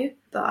not for you.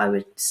 But I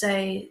would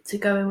say to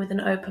go in with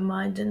an open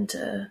mind and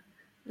to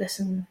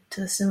listen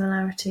to the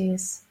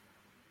similarities.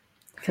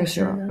 For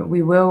sure. But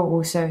we will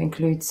also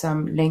include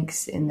some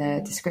links in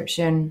the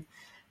description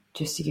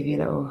just to give you a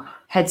little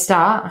head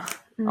start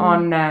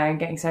on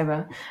getting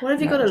sober. What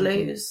have you got to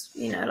lose?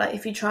 You know, like,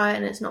 if you try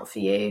and it's not for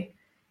you,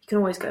 you can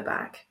always go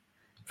back.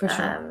 For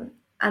sure.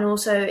 And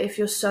also, if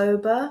you're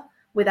sober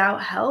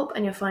without help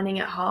and you're finding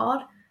it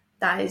hard,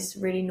 that is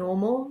really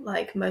normal.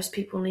 Like, most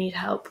people need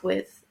help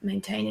with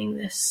maintaining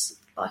this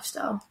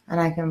lifestyle. And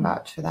I can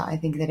vouch for that. I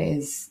think that it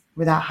is,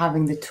 without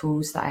having the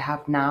tools that I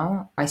have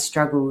now, I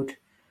struggled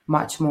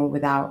much more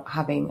without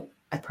having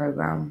a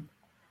program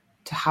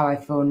to how I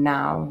feel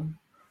now,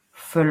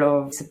 full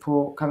of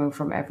support coming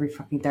from every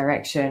fucking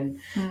direction,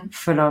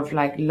 full of,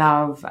 like,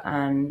 love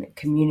and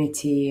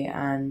community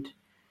and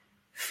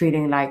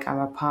feeling like I'm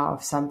a part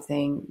of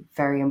something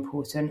very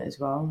important as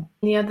well.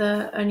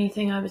 The only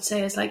thing I would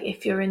say is, like,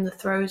 if you're in the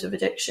throes of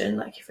addiction,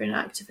 like if you're in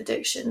active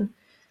addiction,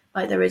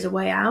 like, there is a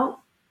way out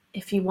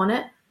if you want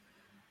it,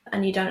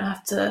 and you don't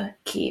have to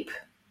keep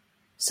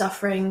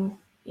suffering,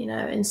 you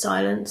know, in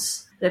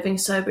silence. Living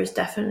sober is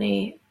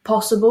definitely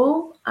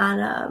possible,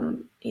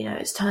 and you know,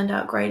 it's turned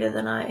out greater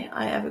than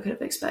I ever could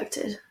have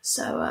expected.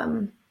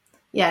 So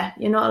yeah,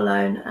 you're not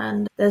alone,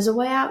 and there's a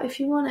way out if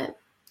you want it.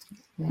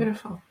 Yeah.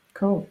 Beautiful.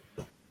 Cool.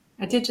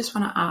 I did just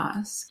want to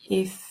ask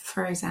if,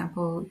 for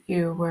example,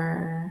 you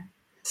were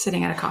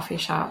sitting at a coffee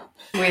shop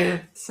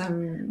with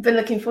Been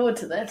looking forward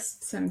to this.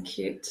 some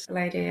cute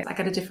lady, like,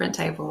 at a different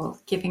table,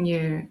 giving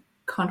you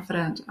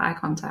confident eye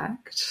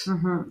contact.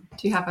 Do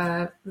you have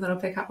a little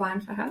pickup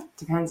line for her?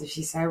 Depends if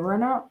she's sober or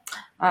not.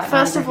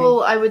 First of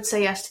all, I would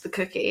say yes to the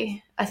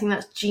cookie. I think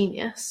that's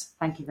genius.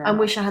 Thank you very I much.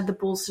 wish I had the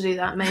balls to do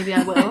that. Maybe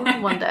I will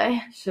one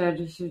day.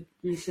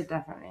 You should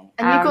definitely.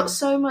 And you got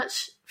so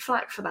much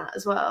flack for that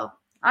as well.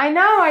 I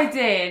know I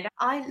did.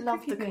 I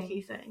love the Cookie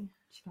cookie thing.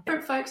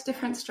 Different folks,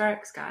 different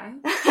strokes, guys.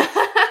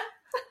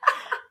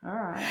 All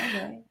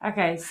right.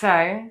 Okay.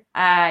 So,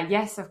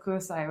 yes, of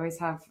course, I always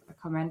have a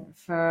comment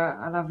for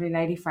a lovely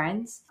lady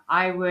friend.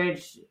 I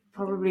would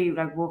probably,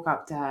 like, walk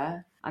up to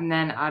her and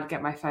then I'd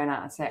get my phone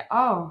out and say,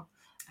 "Oh,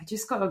 I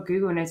just got a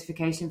Google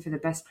notification for the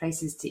best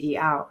places to eat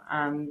out,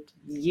 and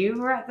you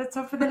were at the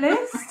top of the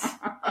list."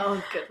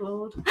 Oh, good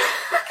Lord.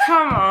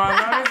 Come on,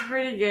 that was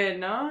pretty good,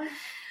 no?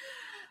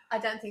 I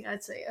don't think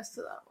I'd say yes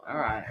to that one.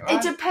 All right.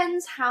 It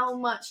depends how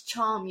much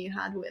charm you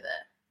had with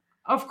it.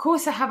 Of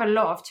course, I have a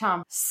lot of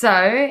charm.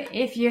 So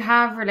if you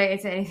have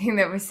related to anything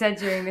that was said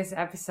during this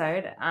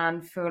episode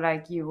and feel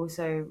like you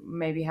also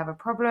maybe have a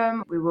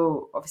problem, we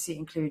will obviously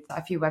include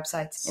a few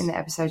websites in the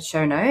episode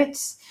show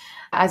notes,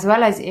 as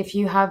well as if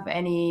you have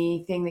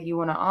anything that you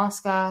want to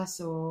ask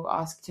us or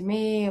ask to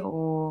me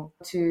or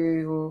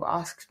to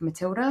ask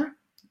Matilda,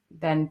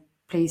 then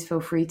please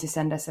feel free to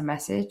send us a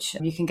message.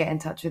 You can get in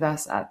touch with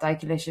us at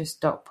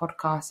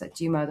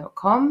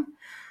dykelicious.podcast@gmail.com.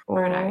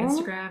 Or on our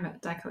Instagram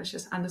at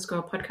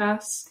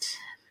dykelicious_podcast.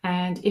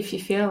 And if you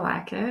feel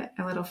like it,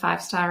 a little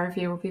 5-star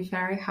review will be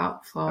very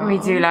helpful. We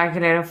do like a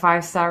little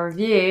 5-star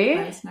review.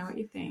 Let us know what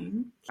you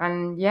think.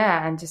 And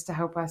yeah, and just to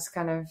help us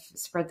kind of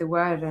spread the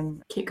word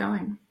and keep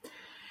going.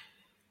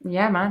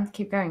 Yeah, man,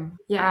 keep going.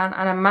 Yeah.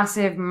 And a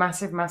massive,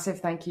 massive,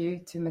 massive thank you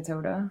to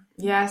Matilda.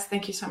 Yes,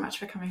 thank you so much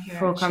for coming here.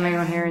 For coming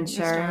on here and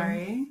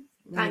sharing.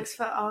 Thanks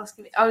for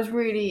asking me. I was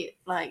really,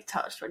 like,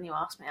 touched when you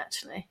asked me,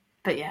 actually.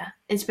 But yeah,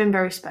 it's been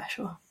very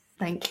special.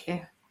 Thank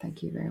you.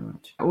 Thank you very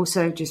much.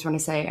 Also, just want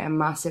to say a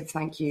massive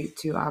thank you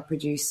to our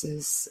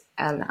producers,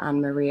 Elle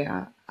and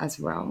Maria, as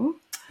well.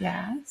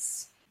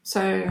 Yes.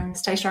 So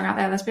stay strong out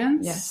there,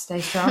 lesbians. Yes,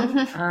 stay strong.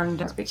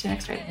 And I'll speak to you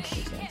next week.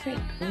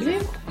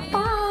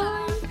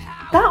 Bye.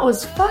 That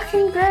was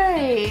fucking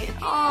great.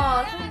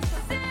 Oh,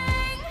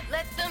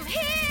 Let them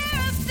hear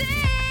us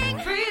sing.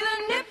 Free the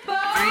nipple.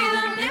 Free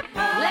the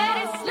nipple. Let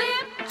it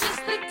slip.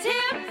 Just the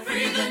tip.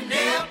 Free the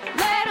nip.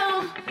 Let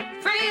them.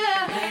 Free the.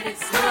 Let it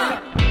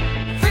slip.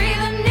 Free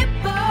the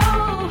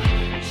nipple.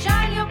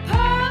 Shine your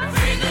pearl.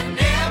 Free the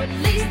nip.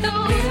 Release the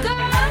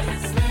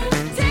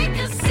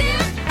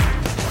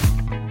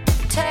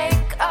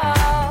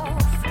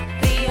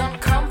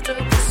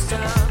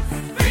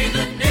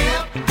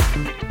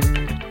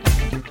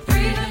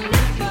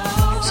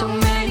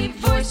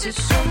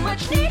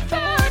much need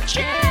for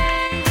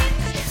change.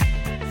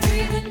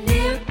 Free the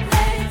nip,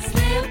 let it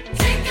slip,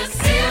 take a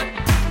sip.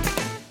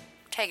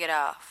 Take it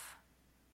off.